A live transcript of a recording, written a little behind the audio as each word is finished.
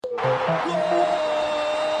Hello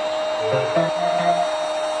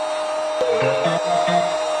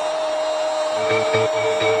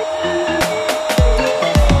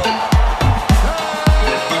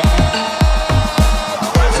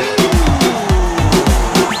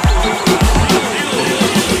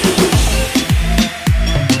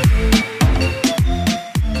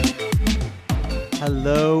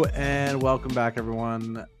and welcome back,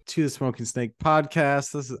 everyone, to the Smoking Snake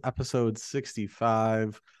podcast. This is episode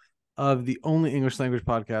 65 of the only English language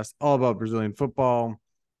podcast all about Brazilian football.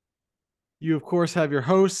 You, of course, have your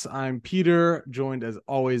hosts. I'm Peter, joined as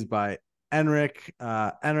always by Henrique.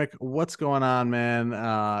 Henrique, what's going on, man?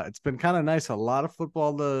 It's been kind of nice. A lot of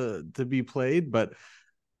football to be played, but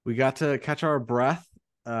we got to catch our breath.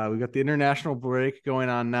 We got the international break going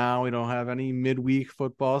on now. We don't have any midweek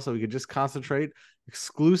football, so we could just concentrate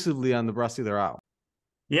exclusively on the Brasileirão.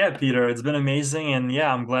 Yeah, Peter, it's been amazing. And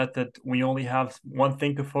yeah, I'm glad that we only have one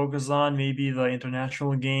thing to focus on. Maybe the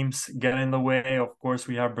international games get in the way. Of course,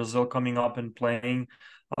 we have Brazil coming up and playing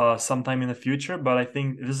sometime in the future, but I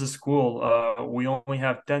think this is cool. We only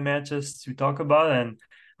have 10 matches to talk about, and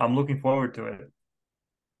I'm looking forward to it.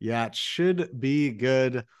 Yeah, it should be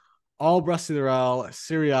good. All Brasileirão,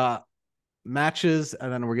 Serie A matches,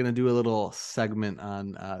 and then we're gonna do a little segment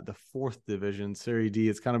on the fourth division, Serie D.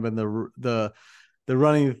 It's kind of been the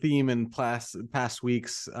running theme in past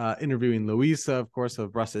weeks, interviewing Luisa, of course,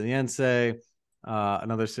 of Brasiliense,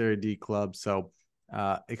 another Serie D club. So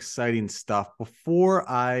exciting stuff. Before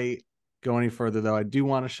I go any further, though, I do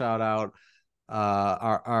want to shout out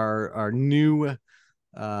our new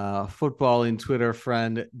footballing Twitter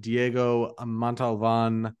friend, Diego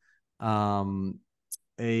Montalvan,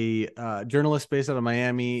 a journalist based out of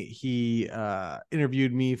Miami. He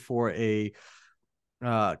interviewed me for a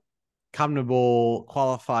CONMEBOL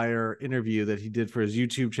qualifier interview that he did for his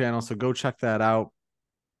YouTube channel. So go check that out.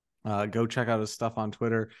 Go check out his stuff on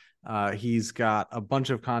Twitter. He's got a bunch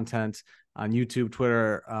of content on YouTube,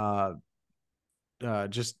 Twitter,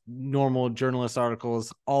 just normal journalist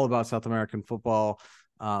articles all about South American football.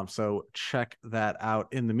 So check that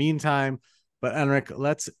out in the meantime. But Henrique,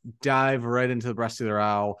 let's dive right into the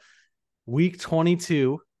Brasileirão. Week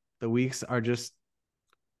 22, the weeks are just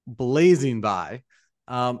blazing by.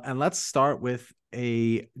 And let's start with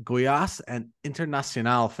a Goiás and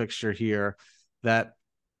Internacional fixture here that,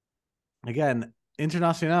 again,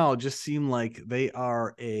 Internacional just seem like they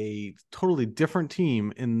are a totally different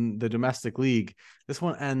team in the domestic league. This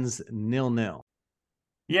one ends 0-0.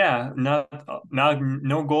 Yeah, no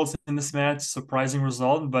goals in this match. Surprising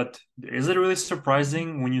result, but is it really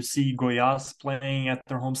surprising when you see Goiás playing at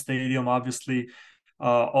their home stadium? Obviously,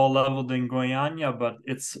 all leveled in Goiânia, but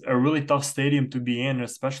it's a really tough stadium to be in,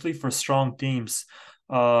 especially for strong teams.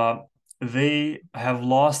 They have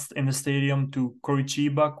lost in the stadium to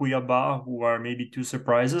Coritiba, Cuiabá, who are maybe two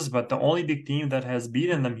surprises, but the only big team that has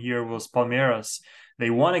beaten them here was Palmeiras. They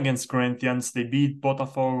won against Corinthians, they beat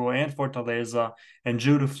Botafogo and Fortaleza, and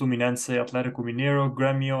drew to Fluminense, Atlético Mineiro,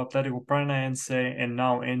 Grêmio, Atlético Paranaense, and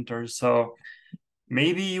now Inter. So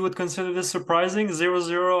maybe you would consider this surprising,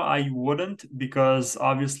 0-0. I wouldn't, because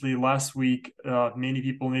obviously last week, many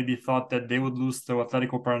people maybe thought that they would lose to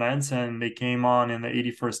Atlético Paranaense, and they came on in the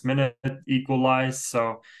 81st minute, equalized.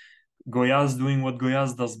 So Goiás doing what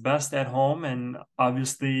Goiás does best at home, and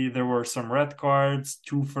obviously there were some red cards,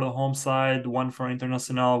 two for the home side, one for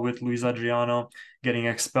Internacional with Luis Adriano getting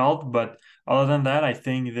expelled. But other than that, I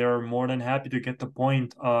think they're more than happy to get the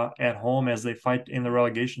point at home as they fight in the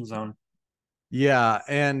relegation zone. Yeah,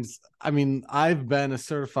 and I mean, I've been a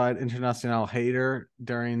certified Internacional hater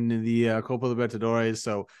during the Copa Libertadores,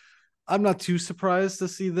 so I'm not too surprised to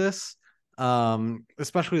see this,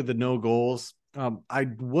 especially the no goals. I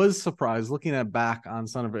was surprised looking at back on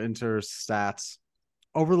some of Inter's stats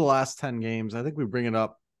over the last 10 games. I think we bring it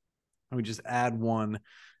up and we just add one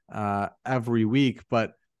every week,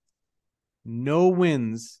 but no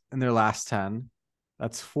wins in their last 10.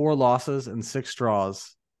 That's 4 losses and 6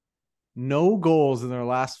 draws. No goals in their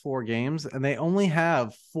last 4 games, and they only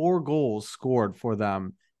have 4 goals scored for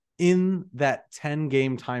them in that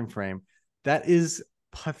 10-game time frame. That is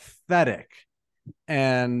pathetic.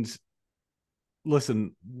 And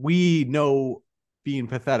listen, we know being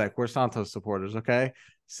pathetic. We're Santos supporters, okay?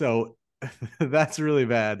 So that's really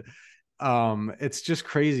bad. It's just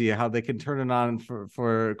crazy how they can turn it on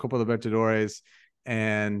for Copa Libertadores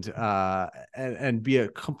and be a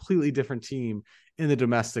completely different team in the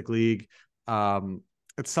domestic league.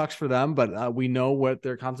 It sucks for them, but we know what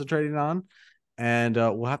they're concentrating on, and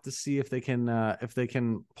we'll have to see if they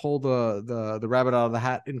can pull the rabbit out of the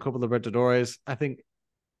hat in Copa Libertadores. I think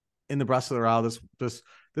in the Brasileirão, this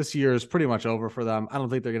this year is pretty much over for them. I don't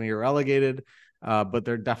think they're going to get relegated, but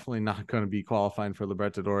they're definitely not going to be qualifying for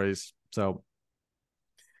Libertadores. So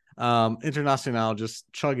Internacional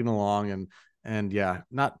just chugging along, and yeah,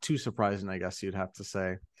 not too surprising, I guess you'd have to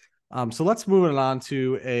say. So let's move it on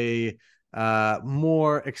to a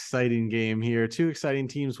more exciting game here. Two exciting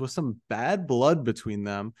teams with some bad blood between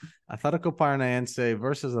them. Atletico Paranaense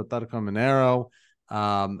versus Atletico Mineiro.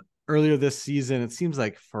 Earlier this season, it seems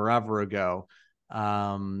like forever ago,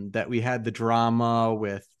 that we had the drama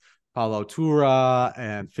with Paulo Tura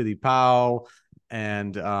and Filipao,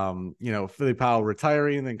 and Filipao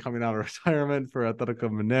retiring and then coming out of retirement for Atletico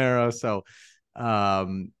Mineiro. So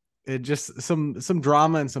it just some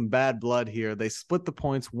drama and some bad blood here. They split the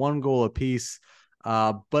points, 1 goal apiece,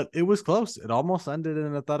 but it was close. It almost ended in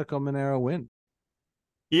an Atletico Mineiro win.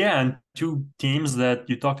 Yeah, and two teams that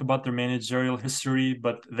you talked about their managerial history,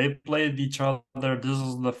 but they played each other. This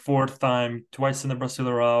is the fourth time, twice in the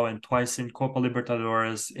Brasileirão and twice in Copa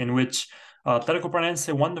Libertadores, in which Atletico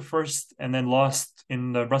Paranaense won the first and then lost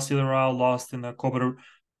in the Brasileirão, lost in the Copa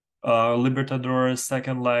Libertadores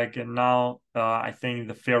second leg, and now I think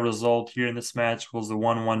the fair result here in this match was the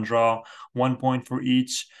 1-1 draw, 1 point for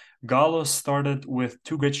each. Galo started with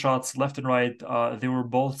two great shots left and right. They were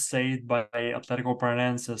both saved by Atletico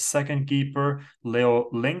Paranaense's second keeper, Leo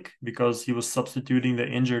Link, because he was substituting the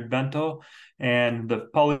injured Bento. And the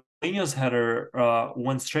Paulinho's header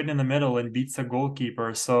went straight in the middle and beats the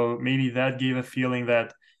goalkeeper. So maybe that gave a feeling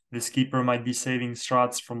that this keeper might be saving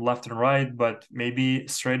shots from left and right, but maybe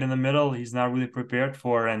straight in the middle, he's not really prepared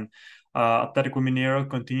for. And Atletico Mineiro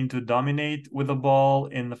continued to dominate with the ball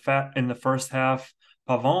in the first half.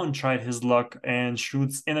 Pavon tried his luck and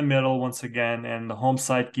shoots in the middle once again, and the home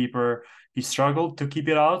side keeper, he struggled to keep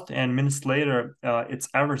it out. And minutes later, it's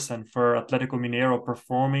Everson for Atletico Mineiro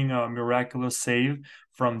performing a miraculous save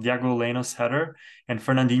from Diego Leno's header. And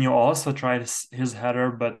Fernandinho also tried his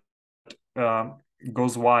header, but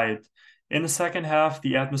goes wide. In the second half,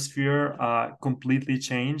 the atmosphere completely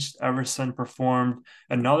changed. Everson performed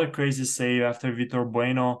another crazy save after Vitor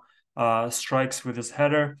Bueno strikes with his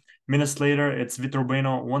header. Minutes later, it's Vitor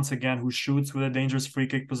Bueno once again who shoots with a dangerous free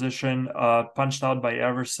kick position, punched out by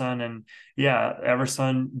Everson. And yeah,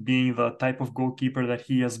 Everson being the type of goalkeeper that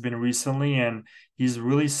he has been recently, and he's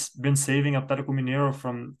really been saving Atletico Mineiro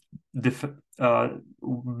from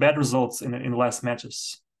bad results in the last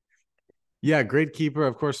matches. Yeah, great keeper,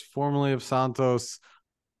 of course, formerly of Santos.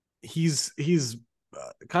 He's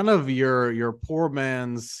kind of your poor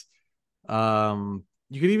man's,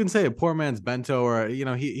 you could even say a poor man's Bento, or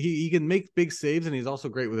he can make big saves, and he's also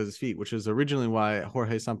great with his feet, which is originally why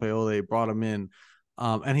Jorge Sampaoli brought him in.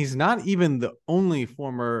 And he's not even the only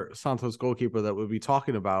former Santos goalkeeper that we'll be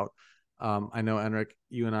talking about. I know, Henrique,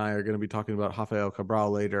 you and I are going to be talking about Rafael Cabral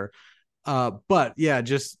later. But yeah,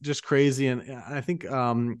 just crazy. And I think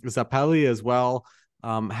Zappelli as well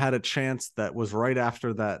had a chance that was right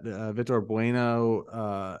after that Vitor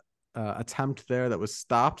Bueno attempt there that was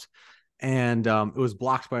stopped, and it was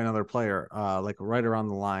blocked by another player like right around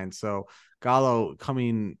the line. So Galo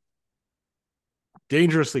coming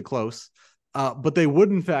dangerously close, but they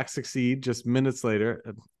would in fact succeed just minutes later.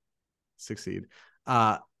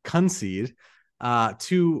 Concede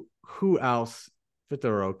to who else?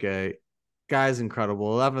 Vitor Roque. Guy's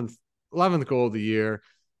incredible. 11th goal of the year.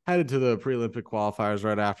 Headed to the pre-Olympic qualifiers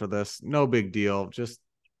right after this. No big deal. Just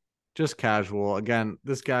casual. Again,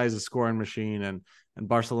 this guy's a scoring machine, and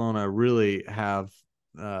Barcelona really have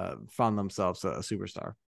found themselves a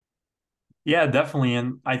superstar. Yeah, definitely.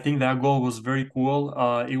 And I think that goal was very cool.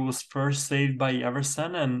 It was first saved by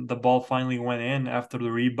Everson, and the ball finally went in after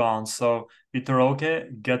the rebound. So Vitor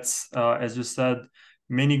Roque gets, as you said,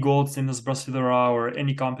 many goals in this Brasileirão or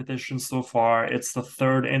any competition so far. It's the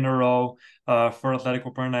third in a row for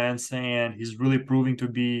Atletico Paranaense, and he's really proving to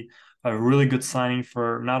be a really good signing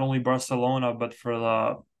for not only Barcelona, but for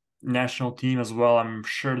the national team as well. I'm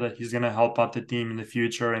sure that he's going to help out the team in the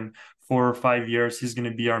future, and 4 or 5 years, he's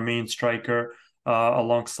going to be our main striker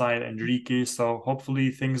alongside Henrique. So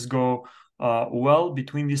hopefully things go well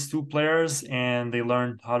between these two players, and they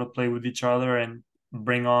learn how to play with each other and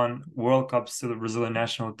bring on World Cups to the Brazilian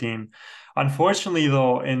national team. Unfortunately,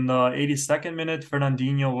 though, in the 82nd minute,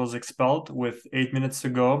 Fernandinho was expelled with 8 minutes to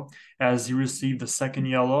go as he received the second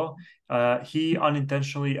yellow. He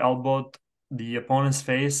unintentionally elbowed the opponent's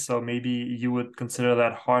face, so maybe you would consider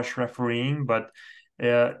that harsh refereeing, but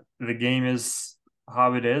the game is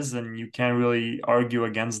how it is, and you can't really argue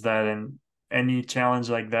against that. And any challenge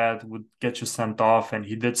like that would get you sent off, and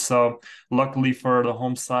he did so. Luckily for the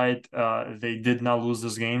home side, they did not lose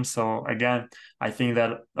this game. So again, I think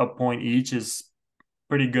that a point each is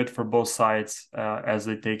pretty good for both sides as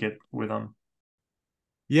they take it with them.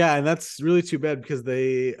 Yeah, and that's really too bad because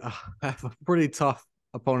they have a pretty tough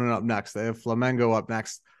opponent up next. They have Flamengo up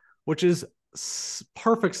next, which is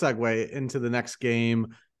perfect segue into the next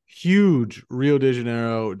game. Huge Rio de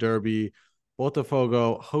Janeiro derby.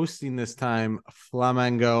 Botafogo hosting this time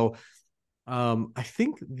Flamengo. I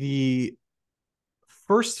think the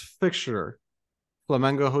first fixture,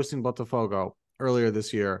 Flamengo hosting Botafogo earlier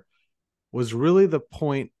this year, was really the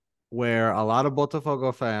point where a lot of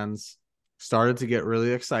Botafogo fans started to get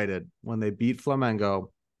really excited when they beat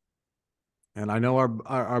Flamengo. And I know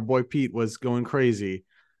our boy Pete was going crazy.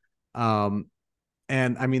 Um,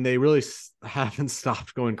 and I mean, they really haven't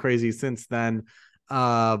stopped going crazy since then.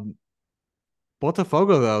 Um,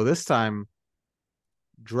 Botafogo, though, this time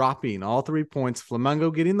dropping all 3 points.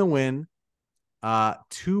 Flamengo getting the win,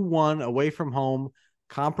 2-1 away from home,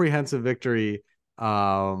 comprehensive victory.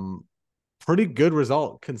 Pretty good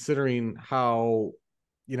result considering how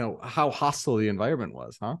hostile the environment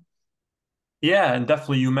was, huh? Yeah, and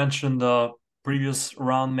definitely you mentioned the previous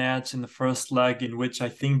round match in the first leg in which I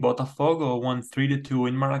think Botafogo won 3-2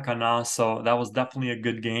 in Maracanã. So that was definitely a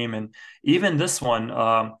good game. And even this one,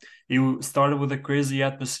 it started with a crazy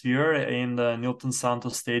atmosphere in the Nilton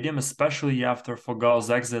Santos Stadium, especially after Fogal's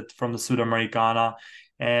exit from the Sudamericana.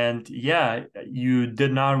 And yeah, you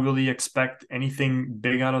did not really expect anything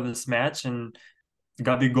big out of this match. And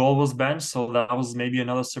Gabigol was benched, so that was maybe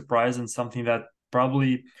another surprise and something that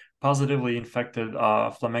probably positively infected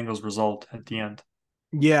Flamengo's result at the end.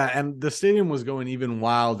 Yeah, and the stadium was going even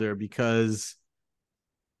wilder because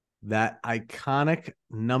that iconic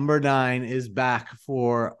number 9 is back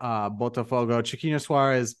for Botafogo. Chiquinho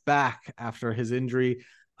Suarez back after his injury,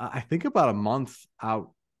 I think about a month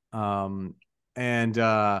out. And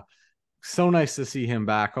so nice to see him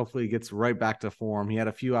back. Hopefully he gets right back to form. He had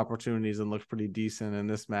a few opportunities and looked pretty decent in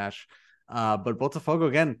this match. But Botafogo,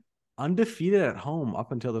 again, undefeated at home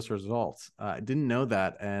up until this result. I didn't know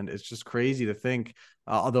that. And it's just crazy to think,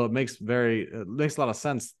 although it makes a lot of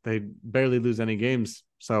sense. They barely lose any games.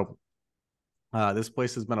 So this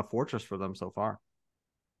place has been a fortress for them so far.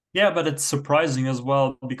 Yeah, but it's surprising as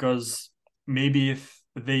well because maybe if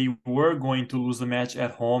they were going to lose the match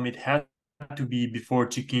at home, it had to be before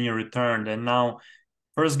Chiquinho returned. And now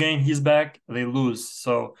first game he's back, they lose.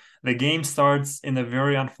 So the game starts in a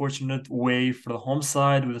very unfortunate way for the home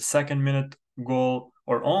side with a second minute goal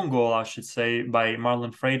or own goal, I should say, by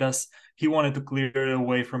Marlon Freitas. He wanted to clear it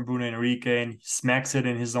away from Bruno Henrique and he smacks it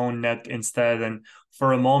in his own net instead. And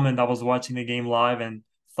for a moment, I was watching the game live and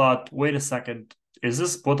thought, wait a second, is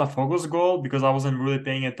this Botafogo's goal? Because I wasn't really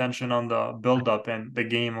paying attention on the build up and the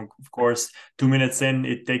game. Of course, 2 minutes in,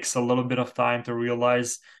 it takes a little bit of time to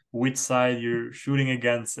realize which side you're shooting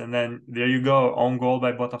against. And then there you go, own goal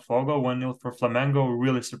by Botafogo, 1-0 for Flamengo.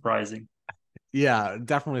 Really surprising. Yeah,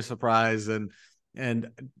 definitely surprised. And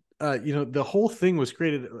the whole thing was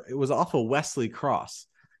created, it was off of Wesley Cross.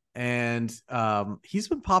 And he's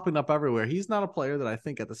been popping up everywhere. He's not a player that I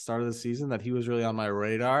think at the start of the season that he was really on my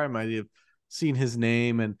radar. I might have seen his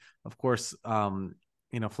name. And of course,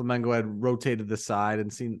 Flamengo had rotated the side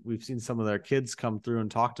and we've seen some of their kids come through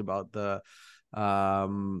and talked about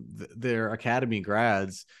their academy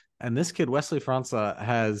grads. And this kid, Wesley França,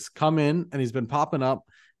 has come in and he's been popping up.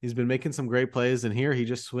 He's been making some great plays. And here he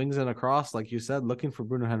just swings it across, like you said, looking for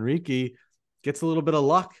Bruno Henrique, gets a little bit of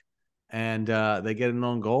luck, and they get an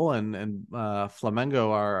own goal, and Flamengo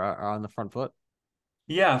are on the front foot.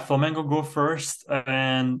 Yeah, Flamengo go first,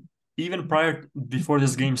 and even prior before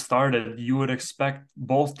this game started, you would expect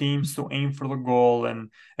both teams to aim for the goal, and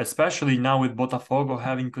especially now with Botafogo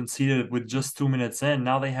having conceded with just 2 minutes in,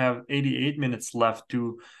 now they have 88 minutes left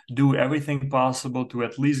to do everything possible to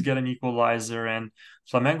at least get an equalizer. And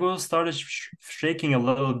Flamengo started shaking a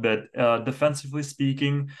little bit, defensively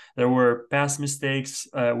speaking. There were pass mistakes,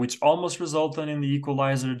 which almost resulted in the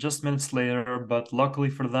equalizer just minutes later, but luckily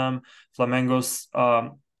for them, Flamengo's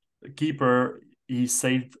keeper, he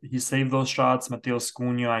saved those shots. Mateus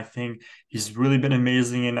Cunha, I think he's really been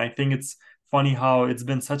amazing, and I think it's funny how it's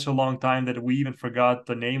been such a long time that we even forgot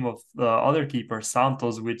the name of the other keeper,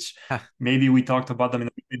 Santos, which maybe we talked about them in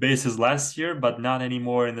a weekly basis last year, but not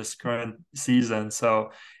anymore in this current season.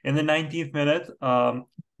 So in the 19th minute,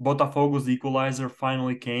 Botafogo's equalizer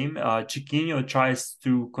finally came. Chiquinho tries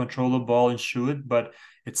to control the ball and shoot, but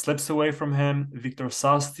it slips away from him.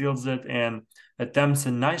 Vitor steals it and attempts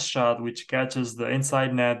a nice shot, which catches the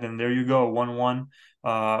inside net. And there you go, 1-1.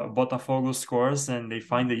 Botafogo scores and they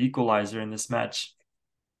find the equalizer in this match.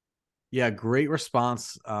 Yeah, great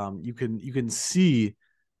response. You can see,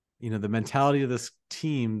 the mentality of this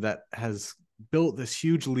team that has built this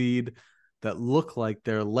huge lead. that look like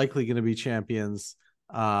they're likely going to be champions,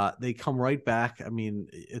 they come right back. I mean,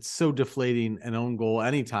 it's so deflating an own goal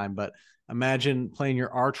anytime, but imagine playing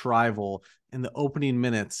your arch rival in the opening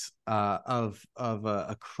minutes of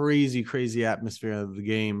a crazy atmosphere of the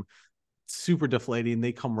game. Super deflating.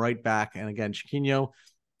 They come right back, and again, Chiquinho,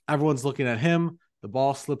 everyone's looking at him. The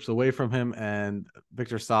ball slips away from him, and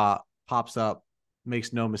Victor Sa pops up,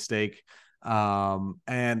 makes no mistake.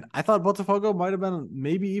 And I thought Botafogo might have been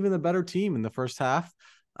maybe even a better team in the first half.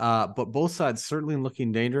 But both sides certainly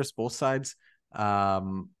looking dangerous. Both sides,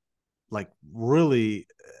 like really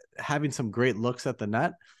having some great looks at the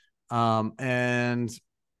net. And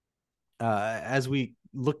as we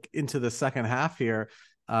look into the second half here,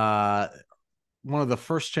 one of the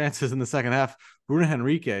first chances in the second half, Bruno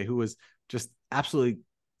Henrique, who was just absolutely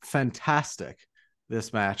fantastic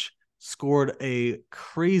this match, scored a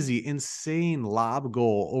crazy, insane lob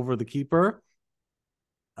goal over the keeper.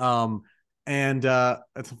 And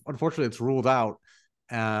it's unfortunately it's ruled out.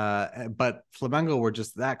 But Flamengo were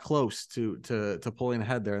just that close to pulling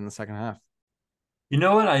ahead there in the second half. You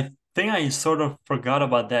know what? I think I sort of forgot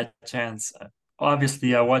about that chance.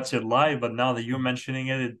 Obviously, I watched it live, but now that you're mentioning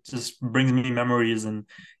it, it just brings me memories. And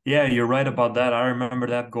yeah, you're right about that. I remember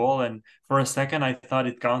that goal, and for a second, I thought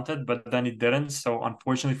it counted, but then it didn't. So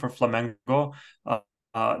unfortunately for Flamengo,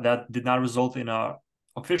 that did not result in a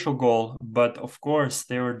official goal. But of course,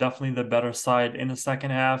 they were definitely the better side in the second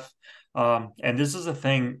half. And this is the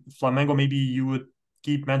thing, Flamengo, maybe you would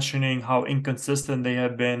keep mentioning how inconsistent they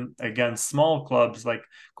have been against small clubs, like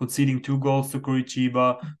conceding 2 goals to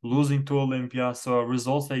Curitiba, losing to Olympia. So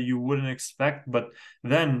results that you wouldn't expect, but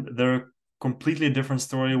then they're completely different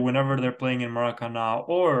story whenever they're playing in Maracanã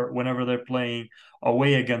or whenever they're playing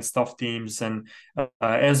away against tough teams. And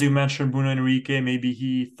as you mentioned, Bruno Henrique, maybe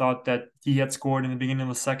he thought that he had scored in the beginning of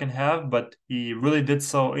the second half, but he really did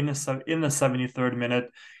so in the 73rd minute.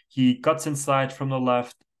 He cuts inside from the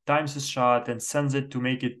left, times his shot, and sends it to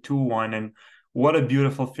make it 2-1. And what a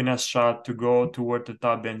beautiful finesse shot to go toward the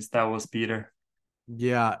top bins that was, Peter.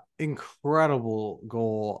 Yeah, incredible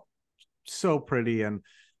goal. So pretty. And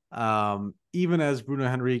even as Bruno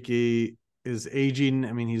Henrique is aging,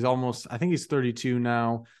 I mean, he's almost, I think he's 32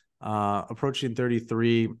 now, approaching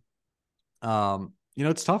 33.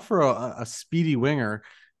 It's tough for a speedy winger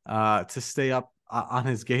to stay up on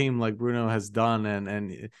his game like Bruno has done.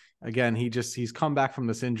 And again, he's come back from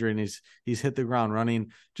this injury and he's hit the ground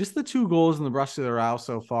running. Just the 2 goals in the Brasileirão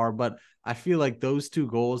so far, but I feel like those 2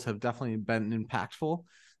 goals have definitely been impactful.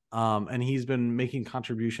 And he's been making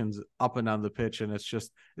contributions up and down the pitch, and it's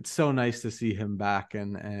so nice to see him back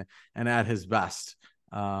and at his best.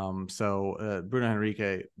 So Bruno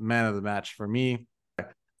Henrique, man of the match for me.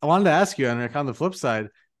 I wanted to ask you, Henrique, on the flip side,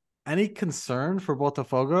 any concern for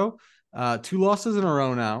Botafogo? 2 losses in a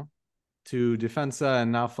row now to Defensa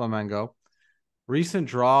and now Flamengo. Recent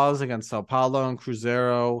draws against Sao Paulo and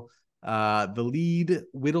Cruzeiro. The lead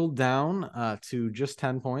whittled down to just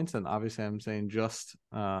 10 points. And obviously I'm saying just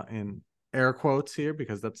in air quotes here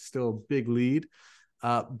because that's still a big lead.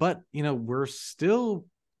 But, we're still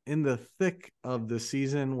in the thick of the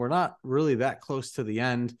season. We're not really that close to the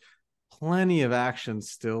end. Plenty of action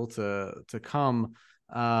still to come.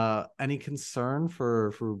 Any concern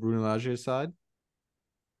for Bruno Lage's side?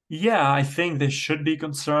 Yeah, I think they should be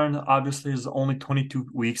concerned. Obviously, it's only 22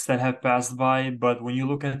 weeks that have passed by, but when you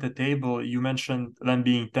look at the table, you mentioned them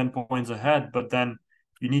being 10 points ahead, but then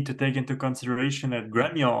you need to take into consideration that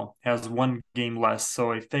Grêmio has 1 game less.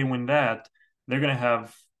 So if they win that, they're going to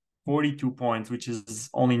have 42 points, which is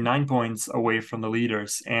only 9 points away from the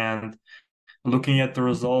leaders. And looking at the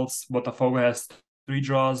results, Botafogo has 3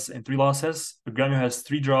 draws and 3 losses. Grêmio has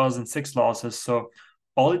 3 draws and 6 losses. So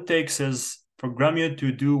all it takes is for Grêmio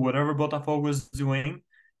to do whatever Botafogo is doing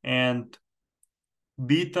and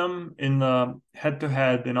beat them in the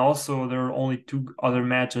head-to-head. And also, there are only 2 other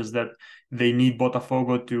matches that they need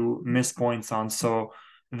Botafogo to miss points on. So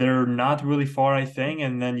they're not really far, I think.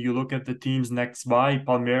 And then you look at the teams next by,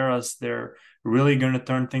 Palmeiras, they're really going to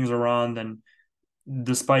turn things around. And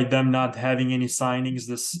despite them not having any signings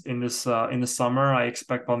in the summer, I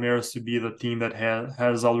expect Palmeiras to be the team that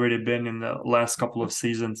has already been in the last couple of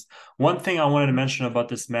seasons. One thing I wanted to mention about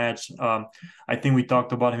this match, I think we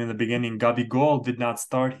talked about him in the beginning. Gabigol did not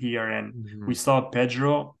start here, and we saw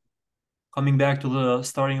Pedro coming back to the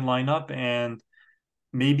starting lineup, and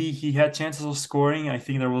maybe he had chances of scoring. I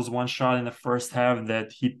think there was one shot in the first half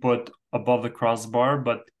that he put above the crossbar,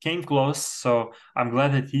 but came close. So I'm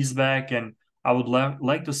glad that he's back, and I would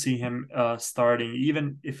like to see him starting,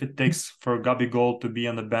 even if it takes for Gabigol to be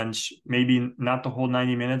on the bench, maybe not the whole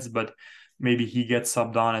 90 minutes, but maybe he gets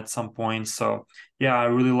subbed on at some point. So yeah, I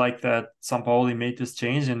really like that Sampaoli made this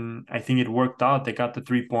change, and I think it worked out. They got the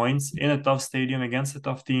 3 points in a tough stadium against a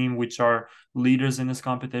tough team, which are leaders in this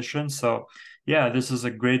competition. So yeah, this is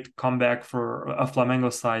a great comeback for a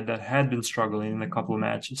Flamengo side that had been struggling in a couple of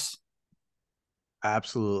matches.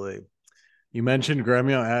 Absolutely. You mentioned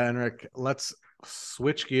Gremio, Henrique. Let's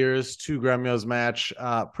switch gears to Gremio's match.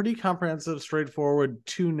 Pretty comprehensive, straightforward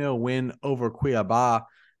 2-0 win over Cuiabá.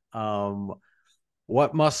 Um,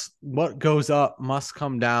 what goes up must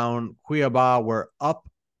come down. Cuiabá were up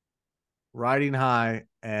riding high,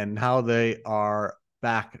 and now they are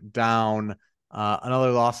back down.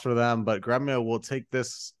 Another loss for them, but Gremio will take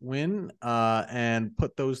this win and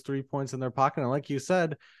put those 3 points in their pocket. And like you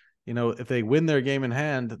said, if they win their game in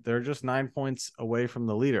hand, they're just 9 points away from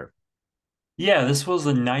the leader. Yeah, this was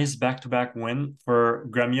a nice back-to-back win for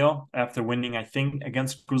Gremio after winning, I think,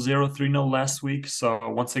 against Cruzeiro 3-0 last week. So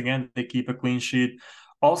once again, they keep a clean sheet.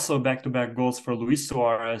 Also, back-to-back goals for Luis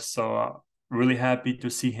Suarez. So really happy to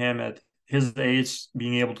see him at his age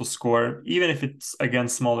being able to score, even if it's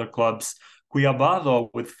against smaller clubs. Cuiabá,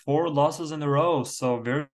 though, with 4 losses in a row. So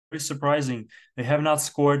very, very surprising. They have not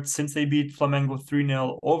scored since they beat Flamengo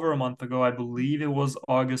 3-0 over a month ago. I believe it was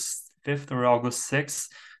August 5th or August 6th.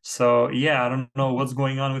 So yeah, I don't know what's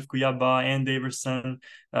going on with Cuiabá and Daverson.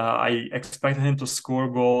 I expected him to score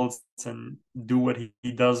goals and do what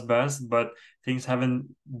he does best, but things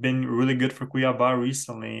haven't been really good for Cuiabá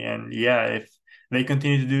recently. And yeah, if they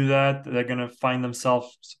continue to do that, they're gonna find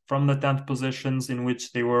themselves from the 10th positions in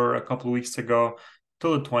which they were a couple of weeks ago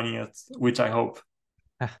to the 20th, which I hope.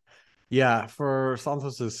 Yeah, for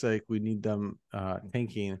Santos's sake, we need them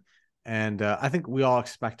tanking, and I think we all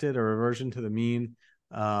expected a reversion to the mean.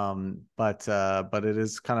 But it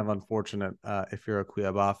is kind of unfortunate if you're a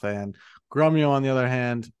Cuiabá fan. Gremio, on the other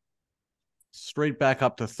hand, straight back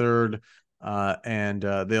up to third, and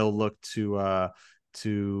they'll look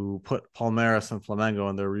to put Palmeiras and Flamengo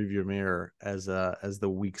in their review mirror as the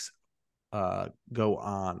weeks go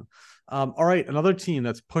on. All right, another team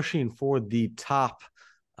that's pushing for the top,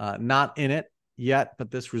 not in it yet,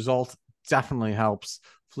 but this result definitely helps.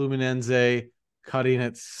 Fluminense cutting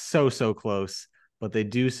it so close, but they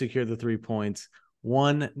do secure the 3 points.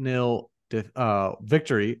 1-0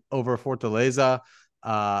 victory over Fortaleza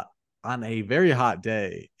on a very hot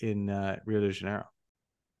day in Rio de Janeiro.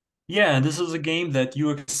 Yeah, and this is a game that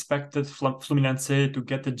you expected Fluminense to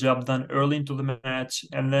get the job done early into the match,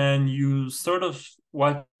 and then you sort of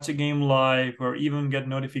watch a game live or even get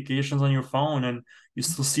notifications on your phone, and you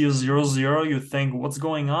still see a 0-0. You think, what's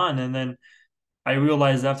going on? And then I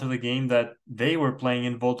realized after the game that they were playing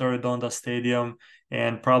in Volta Redonda Stadium,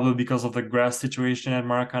 and probably because of the grass situation at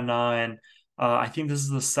Maracanã. And I think this is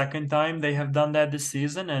the second time they have done that this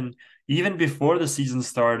season. And even before the season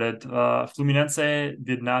started, Fluminense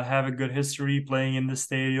did not have a good history playing in the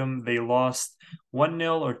stadium. They lost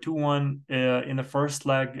 1-0 or 2-1 in the first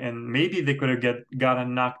leg, and maybe they could have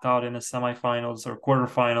gotten knocked out in the semifinals or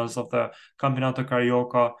quarterfinals of the Campeonato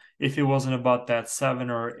Carioca if it wasn't about that 7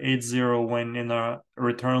 or 8-0 win in a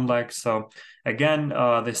return leg. So again,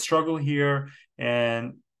 they struggle here,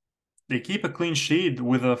 and they keep a clean sheet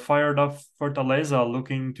with a fired up Fortaleza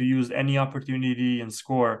looking to use any opportunity and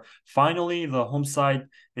score. Finally, the home side,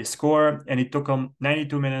 they score, and it took them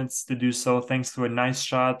 92 minutes to do so thanks to a nice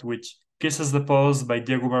shot which kisses the post by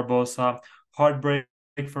Diego Barbosa. Heartbreak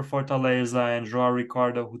for Fortaleza and Joao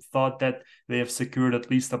Ricardo, who thought that they have secured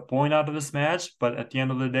at least a point out of this match. But at the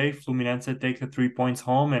end of the day, Fluminense take the 3 points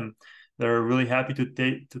home, and they're really happy to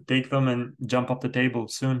take them and jump up the table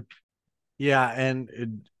soon. Yeah, and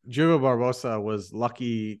Diogo Barbosa was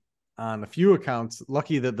lucky on a few accounts,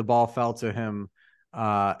 lucky that the ball fell to him.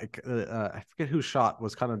 I forget whose shot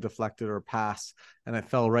was kind of deflected or pass, and it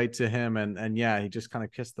fell right to him. And yeah, he just kind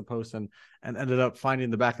of kissed the post and ended up finding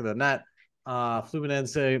the back of the net.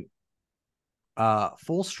 Fluminense,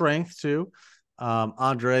 full strength too.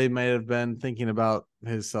 Andre may have been thinking about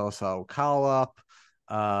his Celso call up,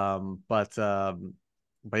 but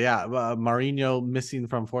yeah, Marinho missing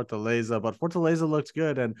from Fortaleza, but Fortaleza looked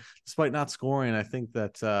good, and despite not scoring, I think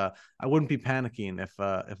that I wouldn't be panicking if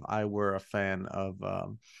I were a fan of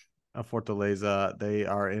Fortaleza. They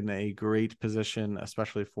are in a great position,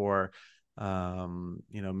 especially for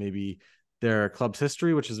maybe their club's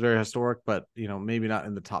history, which is very historic, but maybe not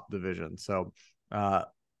in the top division. So uh,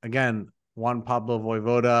 again, Juan Pablo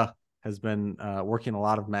Voivoda has been working a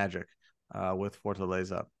lot of magic with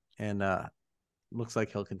Fortaleza, and looks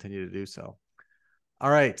like he'll continue to do so.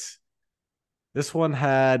 All right. This one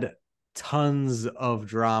had tons of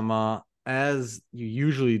drama, as you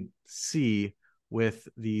usually see with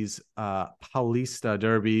these Paulista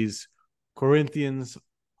derbies. Corinthians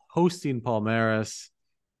hosting Palmeiras.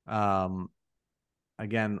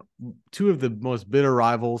 Again, two of the most bitter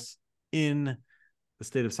rivals in the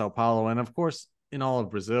state of Sao Paulo, and of course in all of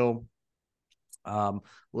Brazil.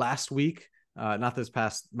 Last week, not this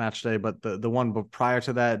past match day, but the one prior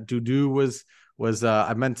to that, Dudu was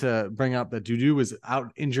I meant to bring up that Dudu was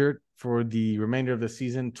out injured for the remainder of the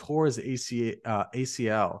season, tore his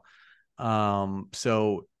ACL.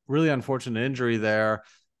 So really unfortunate injury there.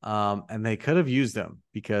 And they could have used him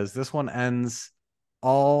because this one ends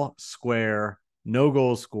all square, no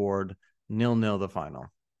goals scored, 0-0 the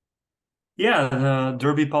final. Yeah, the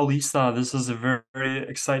Derby Paulista. This is a very, very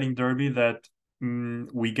exciting derby that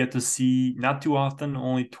we get to see not too often,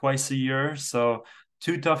 only twice a year. So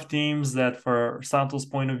two tough teams that, for Santos'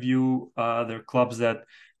 point of view, they're clubs that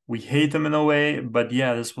we hate them in a way. But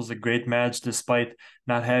yeah, this was a great match despite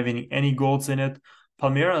not having any goals in it.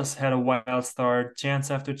 Palmeiras had a wild start, chance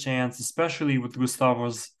after chance, especially with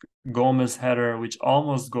Gustavo's Gomez header, which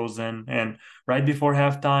almost goes in. And right before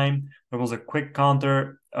halftime, there was a quick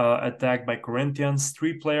counter attack by Corinthians,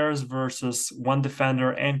 three players versus one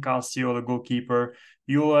defender and Casio, the goalkeeper.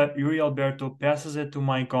 Yuri Alberto passes it to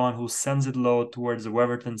Maicon, who sends it low towards the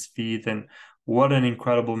Weverton's feet. And what an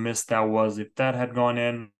incredible miss that was. If that had gone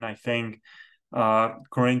in, I think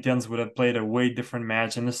Corinthians would have played a way different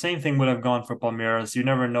match. And the same thing would have gone for Palmeiras. You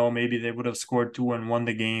never know. Maybe they would have scored two and won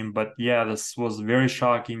the game. But yeah, this was very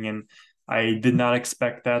shocking. And I did not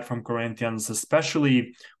expect that from Corinthians,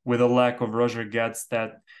 especially with a lack of Roger Guedes,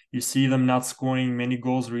 that you see them not scoring many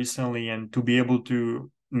goals recently. And to be able to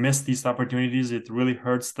miss these opportunities, it really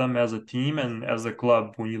hurts them as a team and as a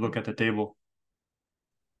club when you look at the table.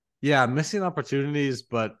 Yeah, missing opportunities,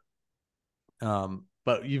 but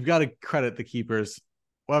you've got to credit the keepers,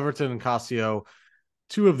 Weverton and Casio,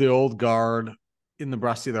 two of the old guard in the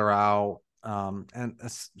Brasileirão, and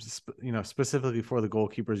specifically for the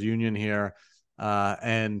goalkeepers union here,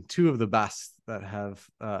 and two of the best that have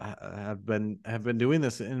been doing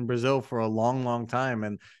this in Brazil for a long, long time,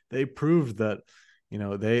 and they proved that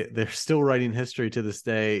they're still writing history to this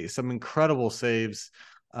day. Some incredible saves.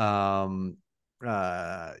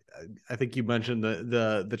 I think you mentioned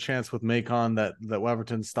the chance with Macon that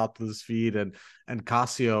Weverton stopped with his feet, and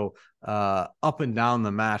Casio up and down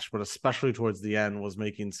the match, but especially towards the end was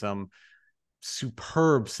making some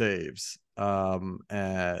superb saves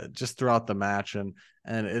just throughout the match, and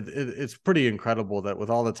it's pretty incredible that with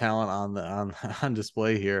all the talent on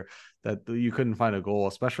display here that you couldn't find a goal,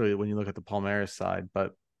 especially when you look at the Palmeiras side,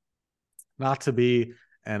 but not to be.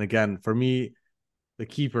 And again, for me, the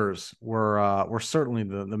keepers were certainly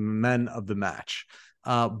the men of the match.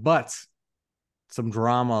 But some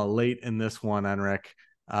drama late in this one, Henrique,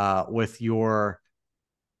 with your,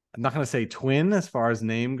 I'm not going to say twin as far as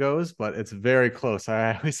name goes, but it's very close.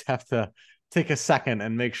 I always have to take a second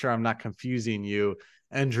and make sure I'm not confusing you.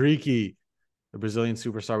 Henrique, the Brazilian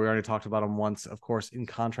superstar, we already talked about him once, of course, in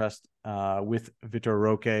contrast with Vitor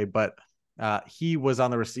Roque, but he was on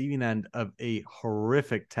the receiving end of a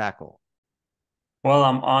horrific tackle. Well,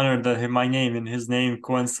 I'm honored that my name and his name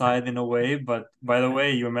coincide in a way. But by the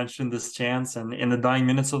way, you mentioned this chance, and in the dying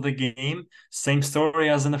minutes of the game, same story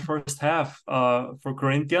as in the first half for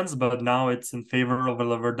Corinthians, but now it's in favor of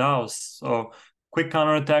Verdão. So quick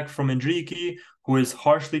counterattack from Henrique, who is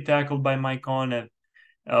harshly tackled by Maicon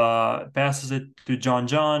and passes it to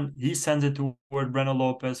John. He sends it toward Breno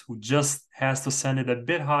Lopez, who just has to send it a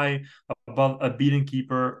bit high above a beaten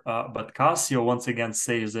keeper. But Casio once again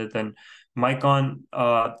saves it. And Maicon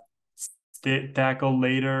tackle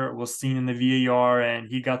later was seen in the VAR and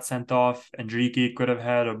he got sent off. Henrique could have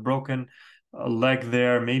had a broken leg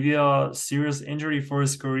there, maybe a serious injury for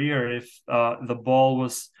his career if the ball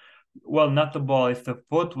was, well, not the ball, if the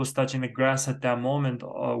foot was touching the grass at that moment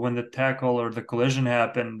when the tackle or the collision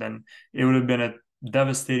happened, then it would have been a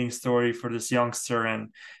devastating story for this youngster.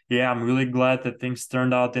 And yeah, I'm really glad that things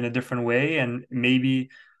turned out in a different way, and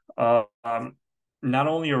maybe uh, um, not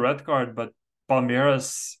only a red card, but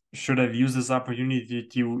Palmeiras should have used this opportunity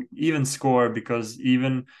to even score, because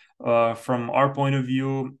even from our point of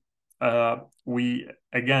view, we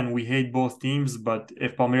hate both teams, but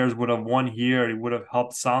if Palmeiras would have won here, it would have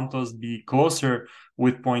helped Santos be closer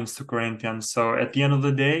with points to Corinthians. So at the end of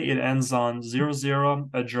the day, it ends on 0-0,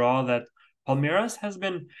 a draw that Palmeiras has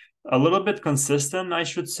been a little bit consistent, I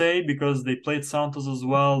should say, because they played Santos as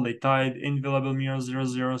well. They tied in Vila Belmiro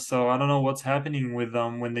 0-0. So I don't know what's happening with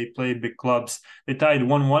them when they play big clubs. They tied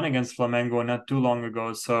 1-1 against Flamengo not too long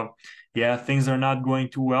ago. So yeah, things are not going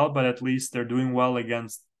too well, but at least they're doing well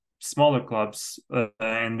against smaller clubs,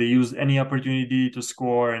 and they use any opportunity to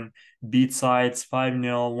score and beat sides 5-0,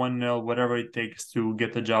 1-0, whatever it takes to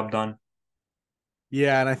get the job done.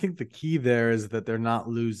 Yeah, and I think the key there is that they're not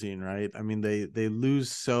losing, right? I mean, they lose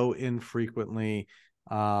so infrequently,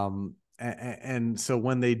 and so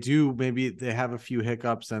when they do, maybe they have a few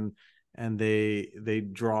hiccups and they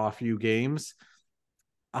draw a few games,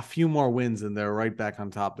 a few more wins, and they're right back on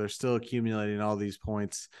top. They're still accumulating all these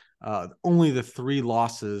points. Only the 3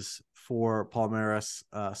 losses for Palmeiras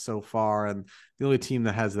so far, and the only team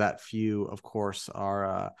that has that few, of course,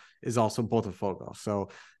 are is also Botafogo. So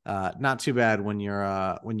not too bad when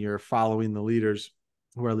you're following the leaders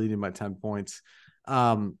who are leading by 10 points.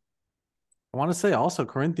 I want to say also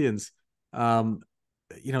Corinthians, um,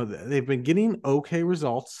 they've been getting okay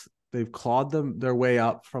results. They've clawed their way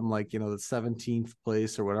up from like, the 17th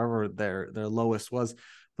place or whatever their lowest was,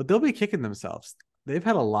 but they'll be kicking themselves. They've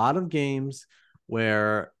had a lot of games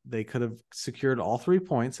where they could have secured all 3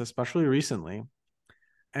 points, especially recently.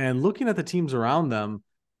 And looking at the teams around them,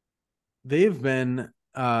 they've been,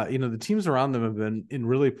 the teams around them have been in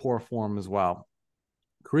really poor form as well.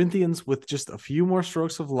 Corinthians with just a few more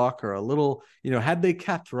strokes of luck or a little, had they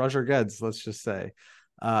kept Roger Guedes, let's just say,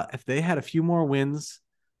 if they had a few more wins,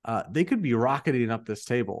 they could be rocketing up this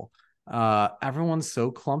table. Everyone's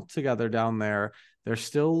so clumped together down there. They're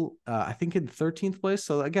still, I think, in 13th place.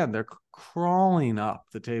 So again, they're crawling up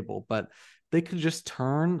the table, but they could just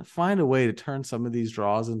find a way to turn some of these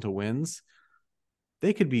draws into wins.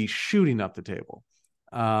 They could be shooting up the table.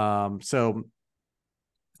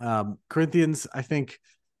 Corinthians, I think,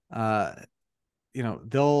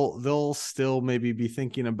 they'll still maybe be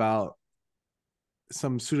thinking about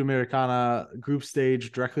some Sudamericana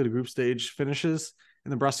directly to group stage finishes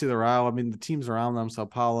in the Brasileirão. I mean, the teams around them, Sao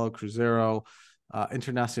Paulo, Cruzeiro,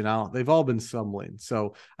 Internacional, they've all been stumbling.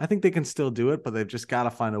 So I think they can still do it, but they've just got to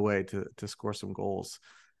find a way to score some goals.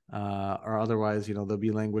 Or otherwise, they'll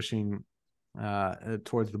be languishing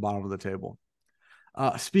towards the bottom of the table.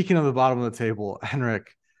 Speaking of the bottom of the table,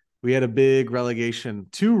 Henrik, we had a big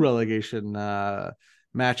two relegation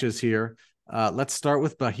matches here. Let's start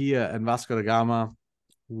with Bahia and Vasco da Gama.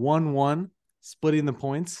 1-1, splitting the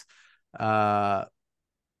points.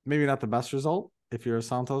 Maybe not the best result if you're a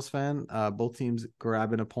Santos fan. Both teams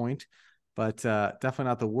grabbing a point, but definitely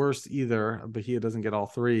not the worst either. Bahia doesn't get all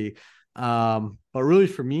 3. But really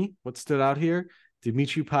for me, what stood out here,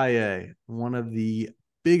 Dimitri Payet, one of the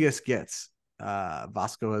biggest gets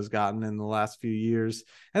Vasco has gotten in the last few years,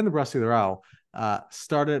 and the Brasileirão,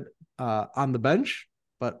 started on the bench,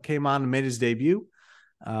 but came on and made his debut.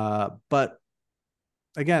 But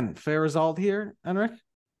again, fair result here, Henrik?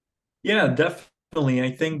 Yeah, definitely.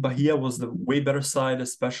 I think Bahia was the way better side,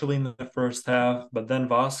 especially in the first half. But then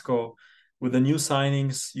Vasco, with the new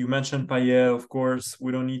signings, you mentioned Payet, of course.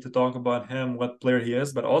 We don't need to talk about him, what player he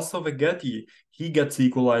is, but also Vegetti. He gets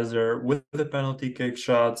equalizer with the penalty kick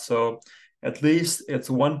shot. So at least it's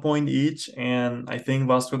 1 point each. And I think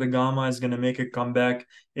Vasco da Gama is going to make a comeback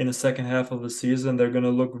in the second half of the season. They're going to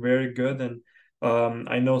look very good. And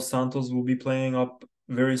I know Santos will be playing up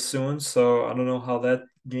very soon. So I don't know how that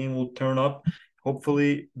game will turn up.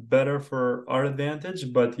 Hopefully better for our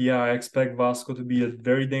advantage. But yeah, I expect Vasco to be a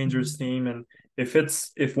very dangerous team. And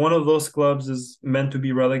if one of those clubs is meant to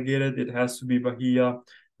be relegated, it has to be Bahia.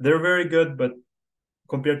 They're very good, but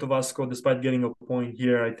compared to Vasco, despite getting a point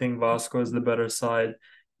here, I think Vasco is the better side.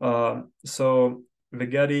 So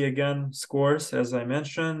Vegetti again scores, as I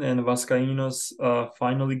mentioned, and Vascaínos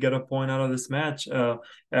finally get a point out of this match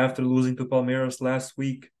after losing to Palmeiras last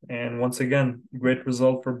week. And once again, great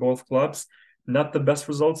result for both clubs. Not the best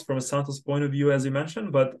results from a Santos point of view, as you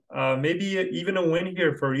mentioned, but maybe even a win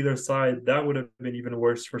here for either side. That would have been even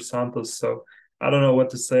worse for Santos. So I don't know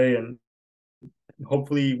what to say. And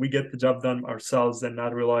hopefully we get the job done ourselves and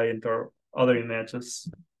not rely into our other matches.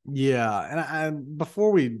 Yeah, and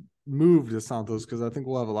before we move to Santos, because I think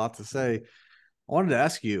we'll have a lot to say, I wanted to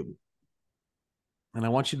ask you, and I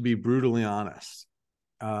want you to be brutally honest.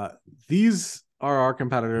 These are our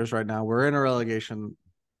competitors right now. We're in a relegation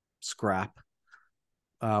scrap.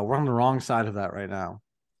 We're on the wrong side of that right now.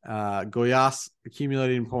 Goiás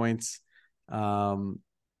accumulating points. Bahia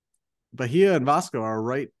and Vasco are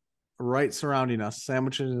right surrounding us,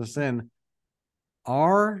 sandwiching us in.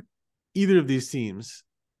 Are either of these teams,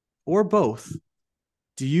 or both,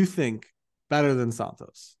 do you think better than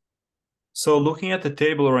Santos? So looking at the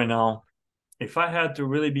table right now, if I had to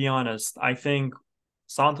really be honest, I think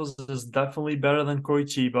Santos is definitely better than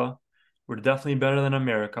Curitiba. We're definitely better than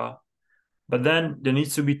America. But then there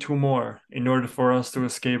needs to be 2 more in order for us to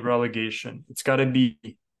escape relegation. It's got to be,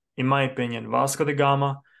 in my opinion, Vasco da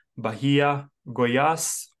Gama, Bahia,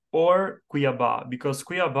 Goiás, or Cuiabá. Because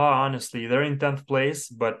Cuiabá, honestly, they're in 10th place,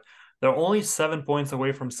 but They're only 7 points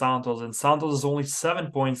away from Santos, and Santos is only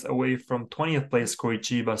 7 points away from 20th place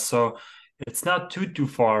Curitiba. So it's not too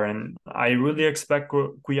far. And I really expect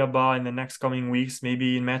Cuiabá in the next coming weeks,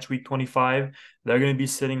 maybe in match week 25, they're going to be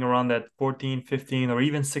sitting around that 14, 15, or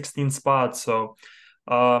even 16 spots. So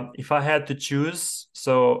if I had to choose,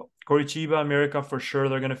 so Curitiba, America for sure,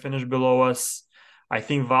 they're going to finish below us. I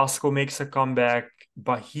think Vasco makes a comeback.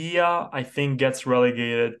 Bahia, I think, gets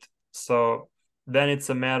relegated. So then it's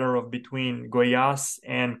a matter of between Goiás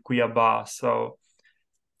and Cuiabá. So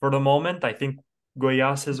for the moment, I think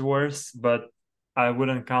Goiás is worse, but I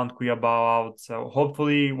wouldn't count Cuiabá out. So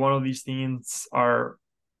hopefully one of these teams are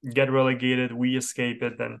get relegated, we escape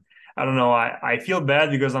it. And I don't know, I feel bad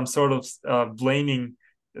because I'm sort of blaming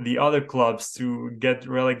the other clubs to get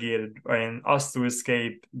relegated and us to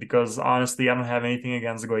escape because honestly, I don't have anything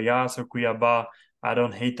against Goiás or Cuiabá. I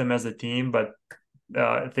don't hate them as a team, but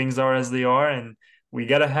things are as they are, and we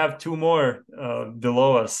gotta have two more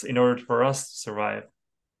below us in order for us to survive.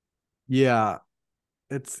 Yeah,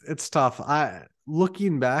 it's tough. I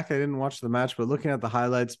looking back, I didn't watch the match, but looking at the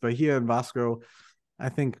highlights, Bahia and Vasco, I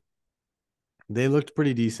think they looked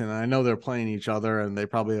pretty decent. I know they're playing each other, and they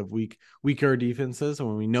probably have weaker defenses,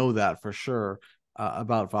 and we know that for sure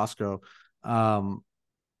about Vasco. Um,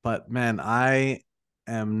 but man, I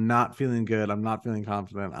am not feeling good. I'm not feeling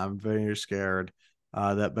confident. I'm very scared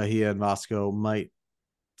that Bahia and Vasco might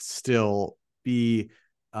still be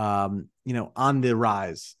on the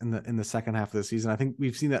rise in the second half of the season. I think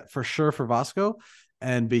we've seen that for sure for Vasco,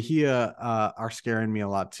 and Bahia are scaring me a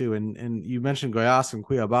lot too. And you mentioned Goiás and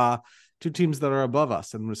Cuiabá, two teams that are above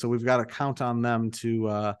us, and so we've got to count on them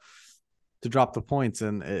to drop the points,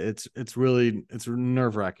 and it's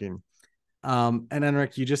nerve wracking. And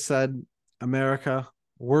Henrique, you just said America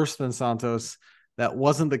worse than Santos. That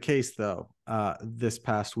wasn't the case though. This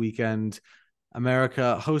past weekend,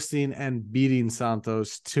 America hosting and beating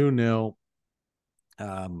Santos 2-0.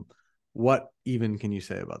 What even can you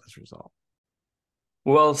say about this result?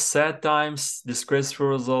 Well, sad times, disgraceful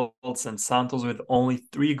results, and Santos with only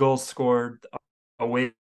 3 goals scored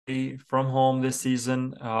away from home this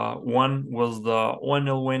season. One was the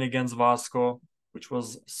 1-0 win against Vasco, which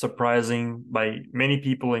was surprising by many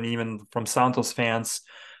people and even from Santos fans.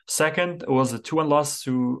 Second was a 2-1 loss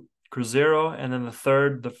to Cruzeiro, and then the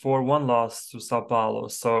third, the 4-1 loss to Sao Paulo.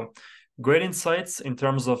 So great insights in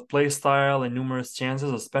terms of play style and numerous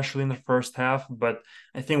chances, especially in the first half. But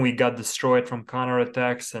I think we got destroyed from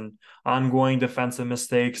counterattacks and ongoing defensive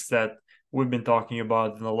mistakes that we've been talking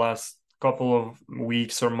about in the last couple of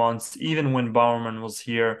weeks or months, even when Bauerman was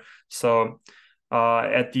here. So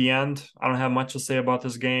at the end, I don't have much to say about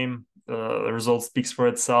this game. The result speaks for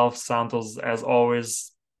itself. Santos, as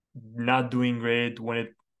always, not doing great when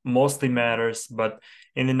it mostly matters. But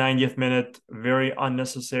in the 90th minute, very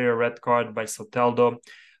unnecessary red card by Soteldo.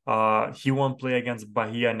 He won't play against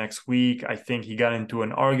Bahia next week. I think he got into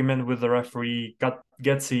an argument with the referee,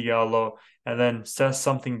 gets a yellow, and then says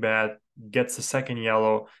something bad, gets a second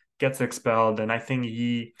yellow, gets expelled, and I think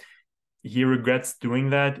he regrets doing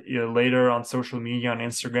that. Later on social media, on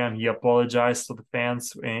Instagram, he apologized to the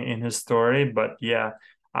fans in his story. But yeah,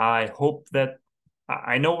 I hope that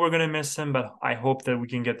I know we're gonna miss him, but I hope that we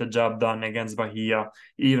can get the job done against Bahia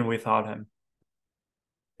even without him.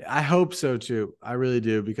 I hope so too. I really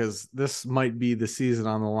do, because this might be the season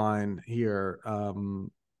on the line here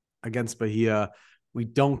against Bahia. We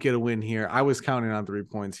don't get a win here. I was counting on 3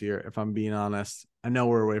 points here, if I'm being honest. I know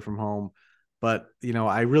we're away from home, but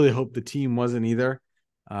I really hope the team wasn't either,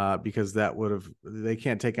 because they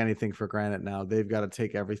can't take anything for granted now. They've got to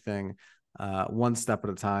take everything one step at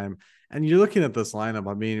a time. And you're looking at this lineup.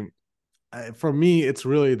 I mean, for me, it's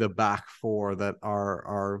really the back four that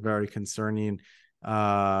are very concerning.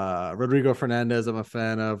 Rodrigo Fernandez, I'm a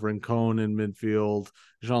fan of. Rincon in midfield.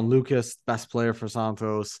 Jean Lucas, best player for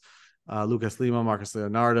Santos. Lucas Lima, Marcus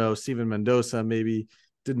Leonardo, Steven Mendoza maybe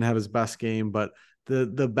didn't have his best game, but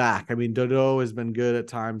the back. I mean, Dodo has been good at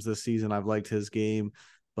times this season. I've liked his game,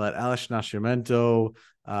 but Alex Nascimento,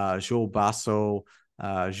 Joe Basso,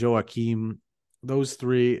 Joaquim, those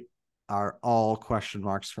three are all question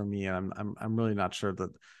marks for me, and I'm really not sure that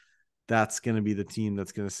that's going to be the team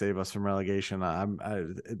that's going to save us from relegation.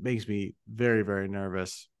 It makes me very, very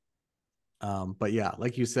nervous. But yeah,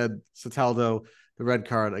 like you said, Soteldo, the red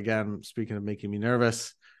card again. Speaking of making me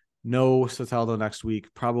nervous, no Soteldo next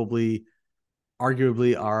week. Probably,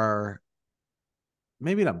 arguably, our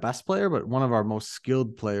maybe not best player, but one of our most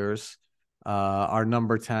skilled players, our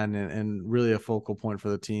number 10, and really a focal point for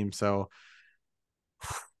the team. So,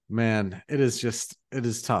 man, it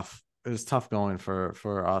is tough. tough going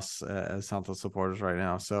for us as Santos supporters right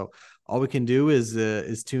now. So all we can do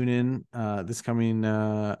is tune in this coming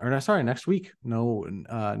next week.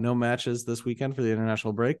 No matches this weekend for the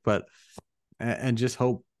international break, but and just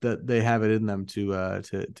hope that they have it in them to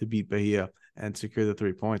beat Bahia and secure the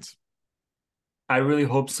 3 points. I really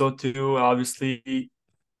hope so too. Obviously,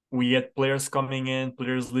 we get players coming in,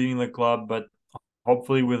 players leaving the club, but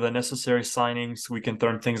hopefully with the necessary signings, we can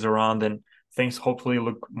turn things around and things hopefully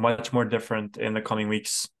look much more different in the coming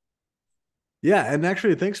weeks. Yeah, and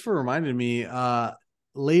actually, thanks for reminding me.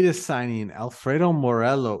 Latest signing, Alfredo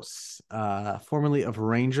Morelos, formerly of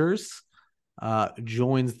Rangers,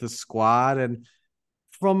 joins the squad. And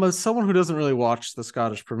from someone who doesn't really watch the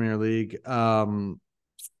Scottish Premier League, I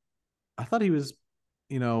thought he was,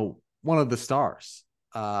 one of the stars.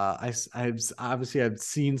 I've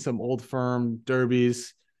seen some Old Firm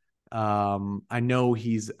derbies. I know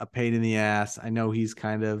he's a pain in the ass. I know he's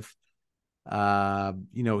kind of,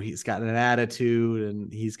 he's got an attitude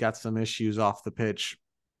and he's got some issues off the pitch,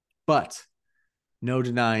 but no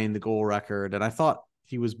denying the goal record. And I thought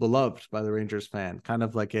he was beloved by the Rangers fan, kind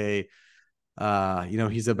of like he's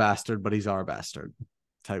a bastard, but he's our bastard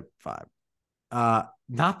type vibe.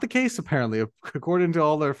 Not the case, apparently, according to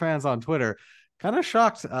all their fans on Twitter. Kind of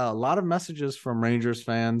shocked. A lot of messages from Rangers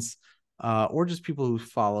fans, or just people who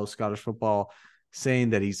follow Scottish football, saying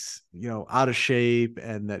that he's out of shape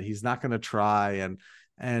and that he's not going to try.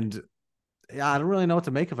 And yeah, I don't really know what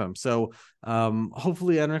to make of him. So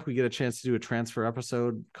hopefully, Henrique, we get a chance to do a transfer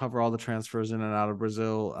episode, cover all the transfers in and out of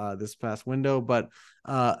Brazil this past window. But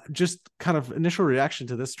just kind of initial reaction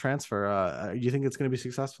to this transfer. You think it's going to be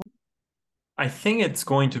successful? I think it's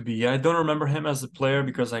going to be. I don't remember him as a player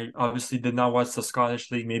because I obviously did not watch the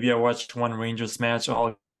Scottish League. Maybe I watched one Rangers match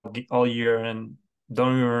all year and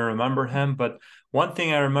don't even remember him. But one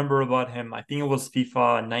thing I remember about him, I think it was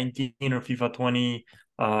FIFA 19 or FIFA 20.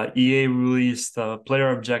 EA released a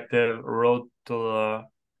player objective, wrote to the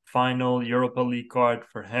final Europa League card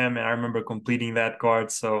for him, and I remember completing that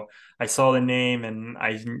card. So I saw the name and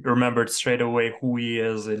I remembered straight away who he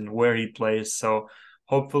is and where he plays. So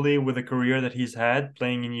hopefully with the career that he's had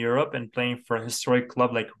playing in Europe and playing for a historic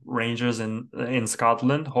club like Rangers in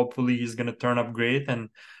Scotland, hopefully he's going to turn up great and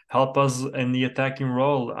help us in the attacking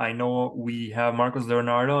role. I know we have Marcos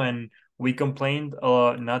Leonardo, and we complained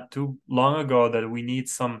not too long ago that we need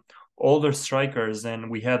some older strikers,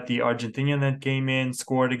 and we had the Argentinian that came in,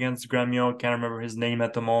 scored against Gremio, can't remember his name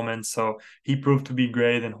at the moment, so he proved to be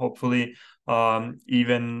great, and hopefully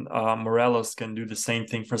even Morelos can do the same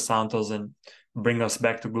thing for Santos and bring us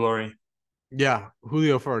back to glory. Yeah,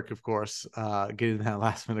 Julio Furk, of course, getting that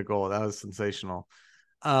last minute goal. That was sensational.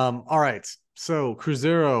 All right. So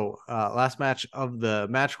Cruzeiro, last match of the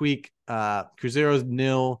match week. Cruzeiro's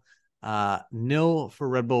nil for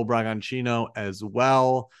Red Bull Bragantino as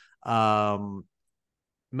well.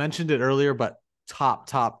 Mentioned it earlier, but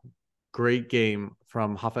top great game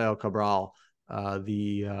from Rafael Cabral,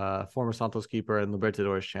 the former Santos keeper and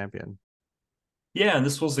Libertadores champion. Yeah, and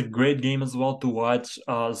this was a great game as well to watch.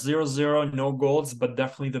 0-0, no goals, but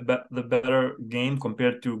definitely the better game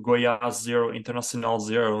compared to Goiás 0, Internacional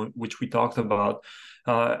 0, which we talked about.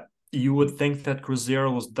 You would think that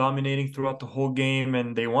Cruzeiro was dominating throughout the whole game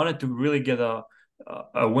and they wanted to really get a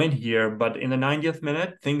win here, but in the 90th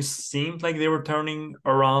minute, things seemed like they were turning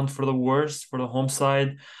around for the worse for the home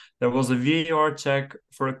side. There was a VAR check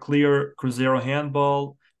for a clear Cruzeiro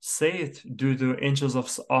handball, saved due to inches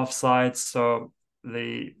of offside, so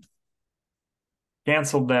they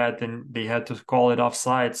canceled that and they had to call it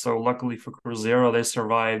offside. So luckily for Cruzeiro, they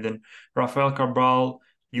survived. And Rafael Cabral,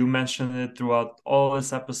 you mentioned it throughout all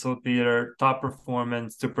this episode, Peter, top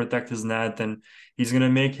performance to protect his net. And he's going to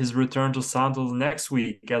make his return to Santos next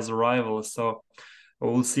week as a rival. So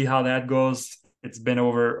we'll see how that goes. It's been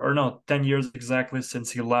 10 years exactly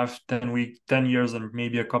since he left, 10 years and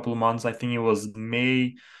maybe a couple of months. I think it was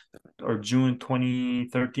May or June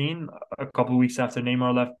 2013, a couple of weeks after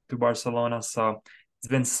Neymar left to Barcelona. So it's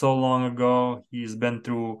been so long ago. He's been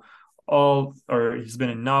through he's been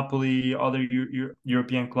in Napoli, other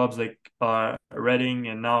European clubs like Reading,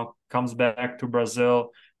 and now comes back to Brazil,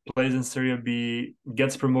 plays in Serie B,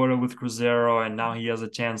 gets promoted with Cruzeiro, and now he has a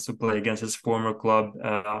chance to play against his former club,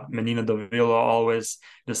 Menino da Vila, always,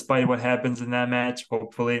 despite what happens in that match,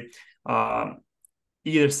 hopefully.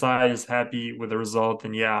 Either side is happy with the result,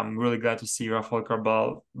 and yeah, I'm really glad to see Rafael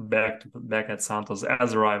Cabral back at Santos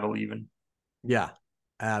as a rival even. Yeah,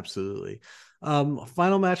 absolutely.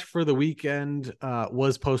 Final match for the weekend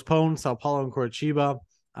was postponed, Sao Paulo and Curitiba.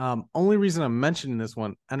 Only reason I'm mentioning this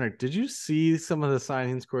one, Henrik, did you see some of the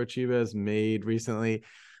signings Curitiba has made recently?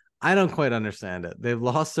 I don't quite understand it. They've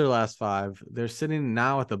lost their last five. They're sitting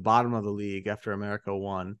now at the bottom of the league after America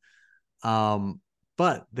won. Um,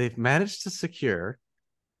 but they've managed to secure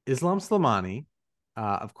Islam Slimani,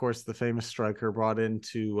 of course, the famous striker brought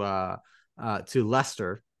into to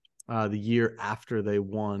Leicester the year after they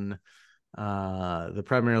won the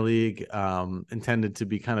Premier League, intended to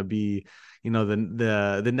be kind of be,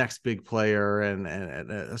 the next big player and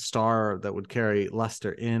a star that would carry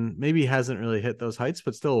Leicester in. Maybe he hasn't really hit those heights,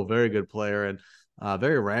 but still a very good player and a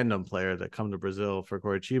very random player that come to Brazil for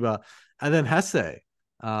Coritiba. And then Hesse,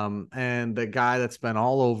 and the guy that's been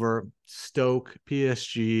all over Stoke,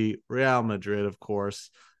 PSG, Real Madrid, of course,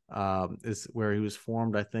 is where he was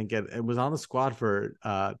formed. I think it was on the squad for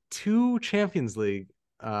two Champions League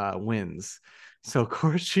wins. So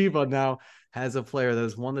Coritiba now has a player that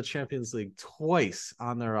has won the Champions League twice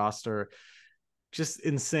on their roster. Just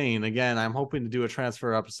insane. Again, I'm hoping to do a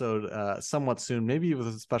transfer episode somewhat soon, maybe with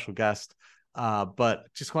a special guest. But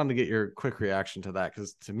just wanted to get your quick reaction to that,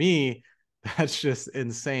 because to me, that's just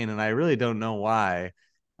insane, and I really don't know why.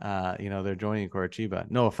 They're joining Coritiba.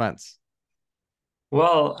 No offense.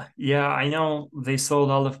 Well, yeah, I know they sold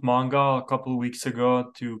Aleph Manga a couple of weeks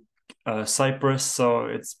ago to Cyprus, so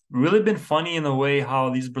it's really been funny in a way how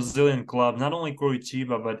these Brazilian clubs, not only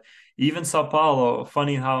Curitiba, but even Sao Paulo,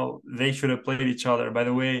 funny how they should have played each other. By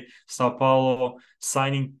the way, Sao Paulo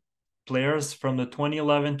signing players from the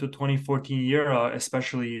 2011 to 2014 era,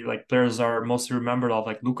 especially like players are mostly remembered of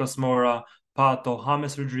like Lucas Moura, Pato,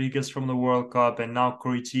 James Rodriguez from the World Cup, and now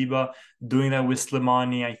Curitiba doing that with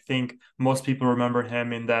Slimani. I think most people remember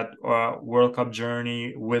him in that World Cup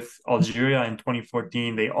journey with Algeria in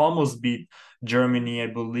 2014. They almost beat Germany, I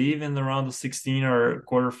believe, in the round of 16 or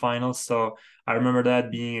quarterfinals. So I remember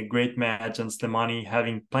that being a great match and Slimani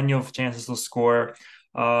having plenty of chances to score.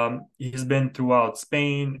 He's been throughout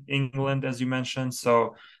Spain, England, as you mentioned.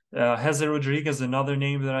 So Jose Rodriguez, another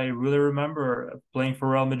name that I really remember playing for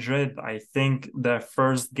Real Madrid. I think the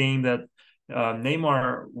first game that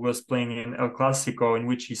Neymar was playing in El Clasico, in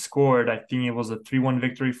which he scored. I think it was a 3-1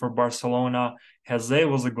 victory for Barcelona. Jose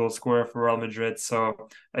was a goal scorer for Real Madrid. So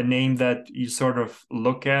a name that you sort of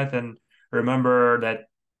look at and remember that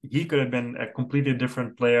he could have been a completely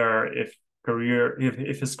different player if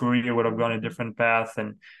his career would have gone a different path,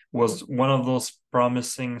 and was one of those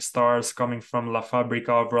promising stars coming from La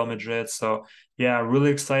Fabrica of Real Madrid. So yeah, really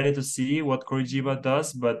excited to see what Coritiba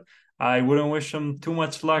does, but I wouldn't wish them too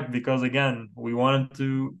much luck because again, we wanted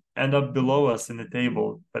to end up below us in the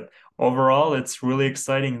table. But overall, it's really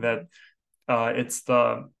exciting that it's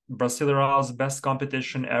the Brasileirao's best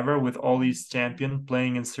competition ever with all these champions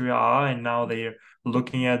playing in Serie A, and now they're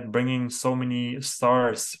looking at bringing so many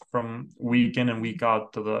stars from week in and week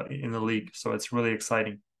out to the league. So it's really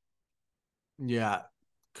exciting. Yeah,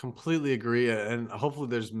 completely agree. And hopefully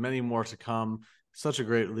there's many more to come. Such a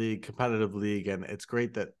great league, competitive league. And it's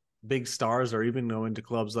great that big stars are even going to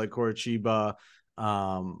clubs like Coritiba.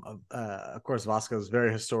 Of course, Vasco is a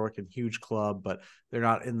very historic and huge club, but they're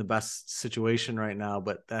not in the best situation right now.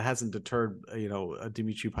 But that hasn't deterred,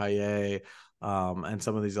 Dimitri Payet, and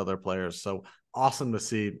some of these other players. So awesome to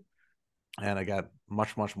see. And I got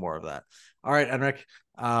much, much more of that. All right, Henrique.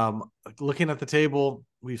 Looking at the table,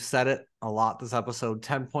 we've said it a lot this episode.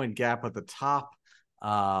 10-point gap at the top.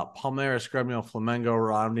 Palmeiras, Grêmio, Flamengo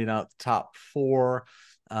rounding out the top four.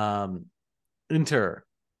 Inter,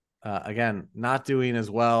 again, not doing as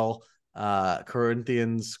well.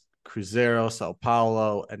 Corinthians, Cruzeiro, Sao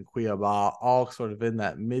Paulo, and Cuiabá all sort of in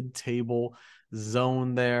that mid-table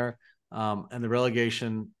zone there. And the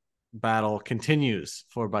relegation battle continues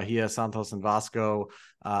for Bahia, Santos, and Vasco.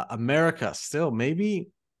 America still maybe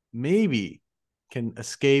can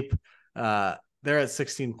escape. They're at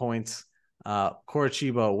 16 points.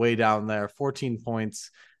 Coritiba way down there, 14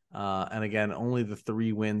 points. And again, only the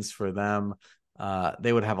 3 wins for them.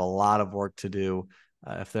 They would have a lot of work to do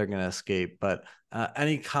if they're going to escape. But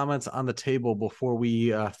any comments on the table before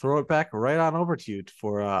we throw it back right on over to you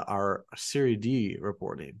for our Serie D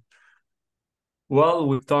reporting? Well,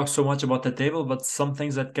 we've talked so much about the table, but some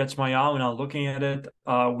things that catch my eye when I'm looking at it,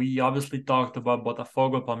 we obviously talked about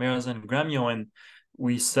Botafogo, Palmeiras, and Grêmio, and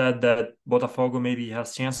we said that Botafogo maybe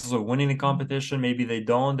has chances of winning the competition, maybe they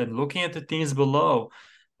don't. And looking at the teams below,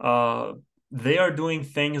 uh, they are doing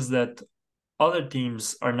things that other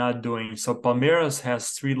teams are not doing. So Palmeiras has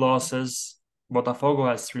 3 losses, Botafogo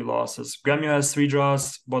has 3 losses, Grêmio has 3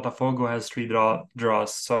 draws, Botafogo has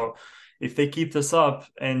draws. So if they keep this up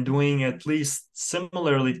and doing at least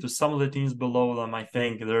similarly to some of the teams below them, I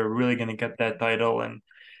think they're really going to get that title. And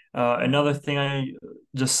Another thing I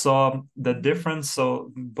just saw the difference.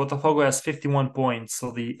 So Botafogo has 51 points.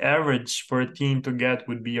 So the average for a team to get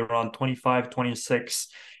would be around 25, 26.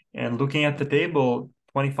 And looking at the table,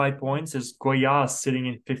 25 points is Goiás sitting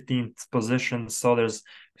in 15th position. So there's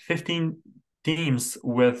 15 teams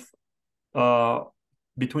with uh,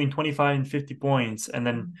 between 25 and 50 points, and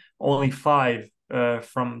then only five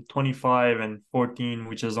from 25 and 14,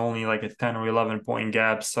 which is only like a 10 or 11 point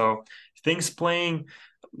gap. So things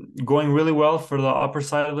going really well for the upper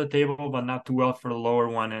side of the table, but not too well for the lower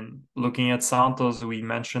one. And looking at Santos, we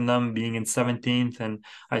mentioned them being in 17th, and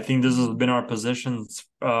I think this has been our positions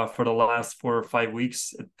for the last 4 or 5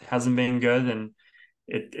 weeks. It hasn't been good, and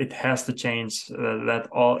it has to change. That's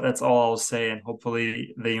all I'll say, and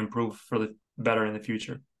hopefully they improve for the better in the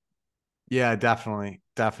future. Yeah, definitely,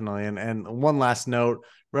 definitely. And one last note: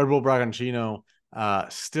 Red Bull Bragantino,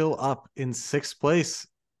 still up in sixth place.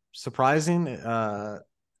 Surprising,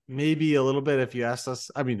 maybe a little bit if you asked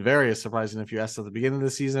us. I mean, very surprising if you asked us at the beginning of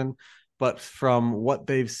the season. But from what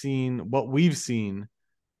we've seen,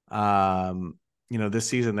 this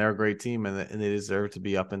season they're a great team and they deserve to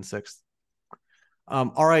be up in sixth.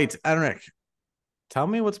 All right, Henrique, tell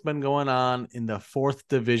me what's been going on in the fourth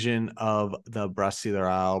division of the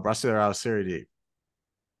Brasileirão Serie D.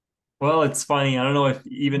 Well, it's funny. I don't know if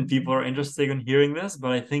even people are interested in hearing this,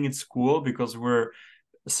 but I think it's cool because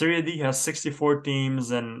Serie D has 64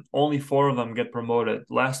 teams and only four of them get promoted.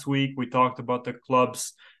 Last week we talked about the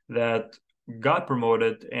clubs that got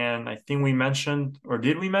promoted, and I think we mentioned, or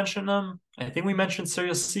did we mention them? I think we mentioned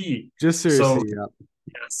Serie C. Just Serie So C, yeah.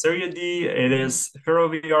 yeah, Serie D, it is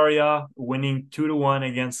Ferroviaria winning 2-1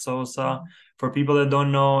 against Sosa. For people that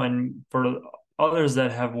don't know, and for others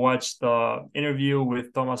that have watched the interview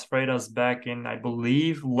with Thomas Freitas back in, I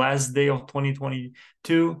believe, last day of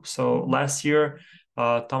 2022, so last year,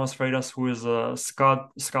 Thomas Freitas, who is a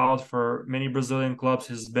scout for many Brazilian clubs,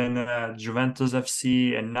 has been at Juventus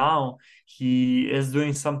FC, and now he is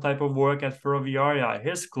doing some type of work at Ferroviaria.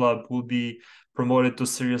 His club will be promoted to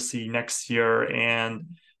Serie C next year, and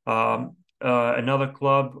another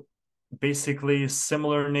club, basically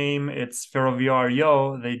similar name, it's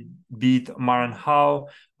Ferroviario. They beat Maranhão,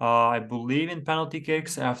 I believe, in penalty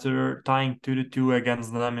kicks after tying 2-2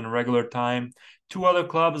 against them in regular time. Two other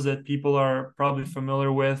clubs that people are probably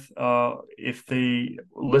familiar with if they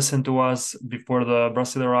listened to us before the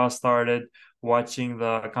Brasileirão started, watching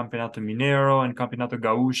the Campeonato Mineiro and Campeonato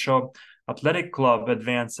Gaúcho. Athletic Club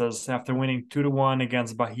advances after winning 2-1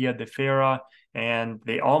 against Bahia de Feira, and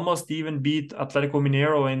they almost even beat Atlético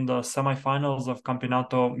Mineiro in the semifinals of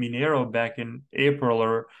Campeonato Mineiro back in April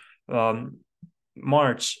or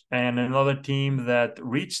March. And another team that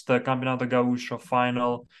reached the Campeonato Gaúcho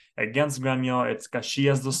final against Grêmio, it's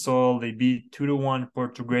Caxias do Sul. They beat 2-1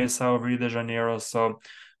 Portuguesa of Rio de Janeiro. So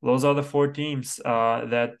those are the four teams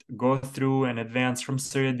that go through and advance from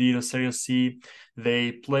Serie D to Serie C.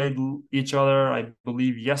 They played each other, I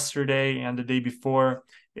believe, yesterday and the day before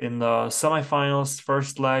in the semifinals.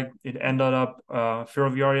 First leg, it ended up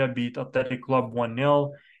Ferroviaria beat Athletic Club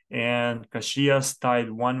 1-0, and Caxias tied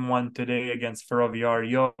 1-1 today against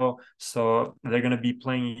Ferroviario. So they're going to be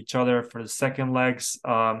playing each other for the second legs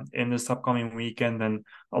in this upcoming weekend, and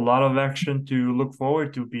a lot of action to look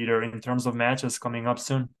forward to, Peter, in terms of matches coming up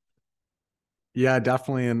soon. Yeah,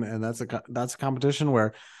 definitely, and that's a competition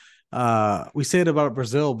where we say it about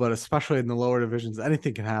Brazil, but especially in the lower divisions,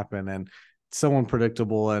 anything can happen, and it's so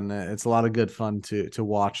unpredictable, and it's a lot of good fun to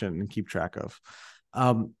watch and keep track of.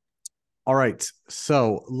 All right,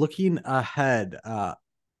 so looking ahead,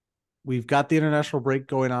 we've got the international break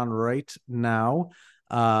going on right now.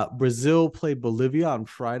 Brazil play Bolivia on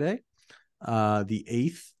Friday, the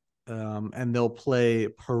 8th, and they'll play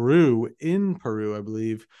Peru in Peru, I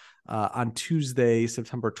believe, on Tuesday,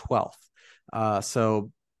 September 12th.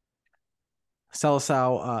 So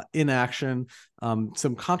Seleção in action.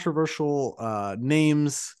 Some controversial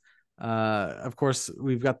names. Of course,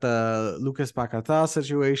 we've got the Lucas Paquetá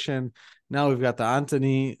situation. Now we've got the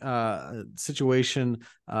Anthony situation.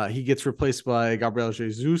 He gets replaced by Gabriel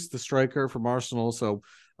Jesus, the striker from Arsenal. So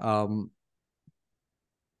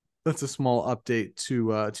that's a small update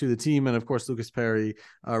to the team. And of course, Lucas Perry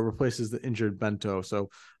replaces the injured Bento. So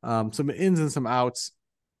some ins and some outs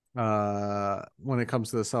when it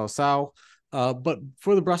comes to the Seleção. But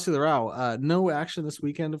for the Brasileirão, no action this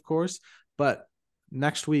weekend, of course. But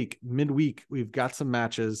next week, midweek, we've got some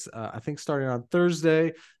matches. I think starting on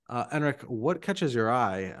Thursday. Henrique, what catches your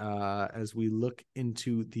eye as we look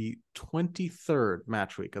into the 23rd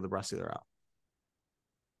match week of the Brasileirão?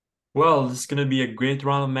 Well, this is going to be a great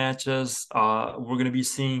round of matches. We're going to be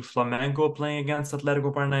seeing Flamengo playing against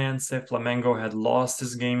Atlético Paranaense. Flamengo had lost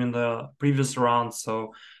this game in the previous round,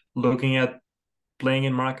 so looking at playing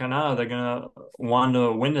in Maracanã, they're gonna want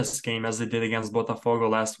to win this game as they did against Botafogo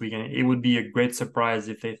last week, and it would be a great surprise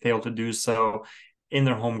if they fail to do so in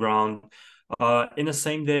their home ground. In the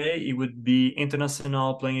same day, it would be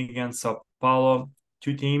Internacional playing against Sao Paulo,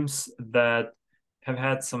 two teams that have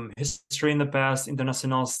had some history in the past.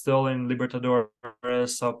 Internacional still in Libertadores,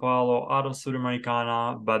 Sao Paulo out of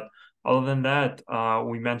Sudamericana, but other than that,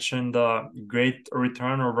 we mentioned the great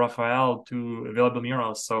return of Rafael to Vila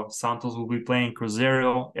Belmiro. So Santos will be playing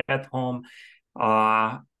Cruzeiro at home.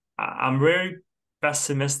 I'm very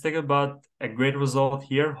pessimistic about a great result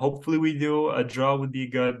here. Hopefully we do. A draw would be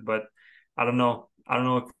good, but I don't know. I don't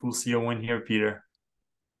know if we'll see a win here, Peter.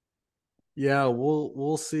 Yeah,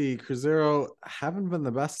 we'll see. Cruzeiro haven't been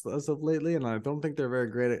the best as of lately, and I don't think they're very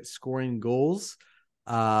great at scoring goals.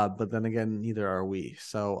 But then again, neither are we.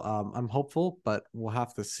 So I'm hopeful, but we'll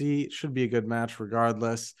have to see. It should be a good match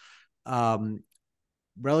regardless. Um,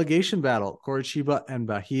 Relegation battle: Coritiba and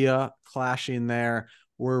Bahia clashing there.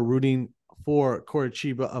 We're rooting for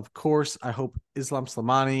Coritiba, of course. I hope Islam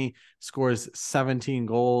Slimani scores 17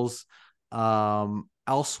 goals.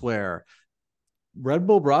 Elsewhere, Red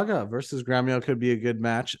Bull Braga versus Grêmio could be a good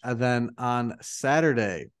match. And then on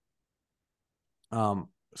Saturday,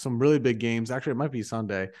 some really big games. Actually, it might be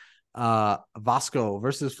Sunday. Vasco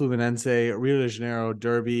versus Fluminense, Rio de Janeiro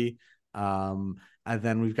derby. And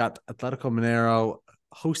then we've got Atletico Mineiro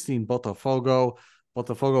hosting Botafogo.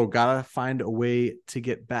 Botafogo gotta find a way to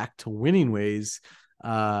get back to winning ways.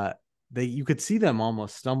 You could see them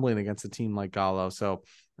almost stumbling against a team like Galo. So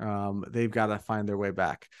they've got to find their way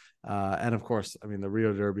back. And of course, I mean, the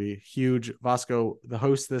Rio Derby, huge. Vasco, the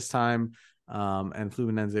host this time, and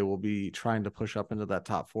Fluminense will be trying to push up into that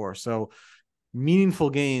top four. So meaningful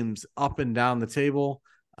games up and down the table.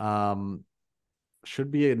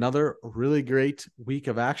 Should be another really great week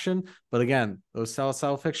of action. But again, those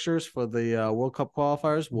Sal fixtures for the World Cup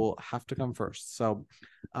qualifiers will have to come first. So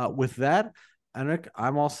with that, Henrique,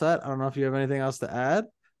 I'm all set. I don't know if you have anything else to add.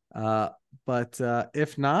 But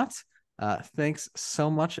if not, thanks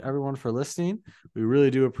so much, everyone, for listening. We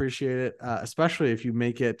really do appreciate it, especially if you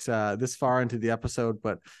make it this far into the episode.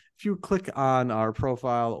 But if you click on our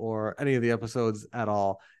profile or any of the episodes at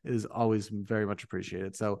all, it is always very much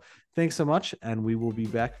appreciated. So thanks so much, and we will be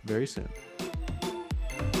back very soon.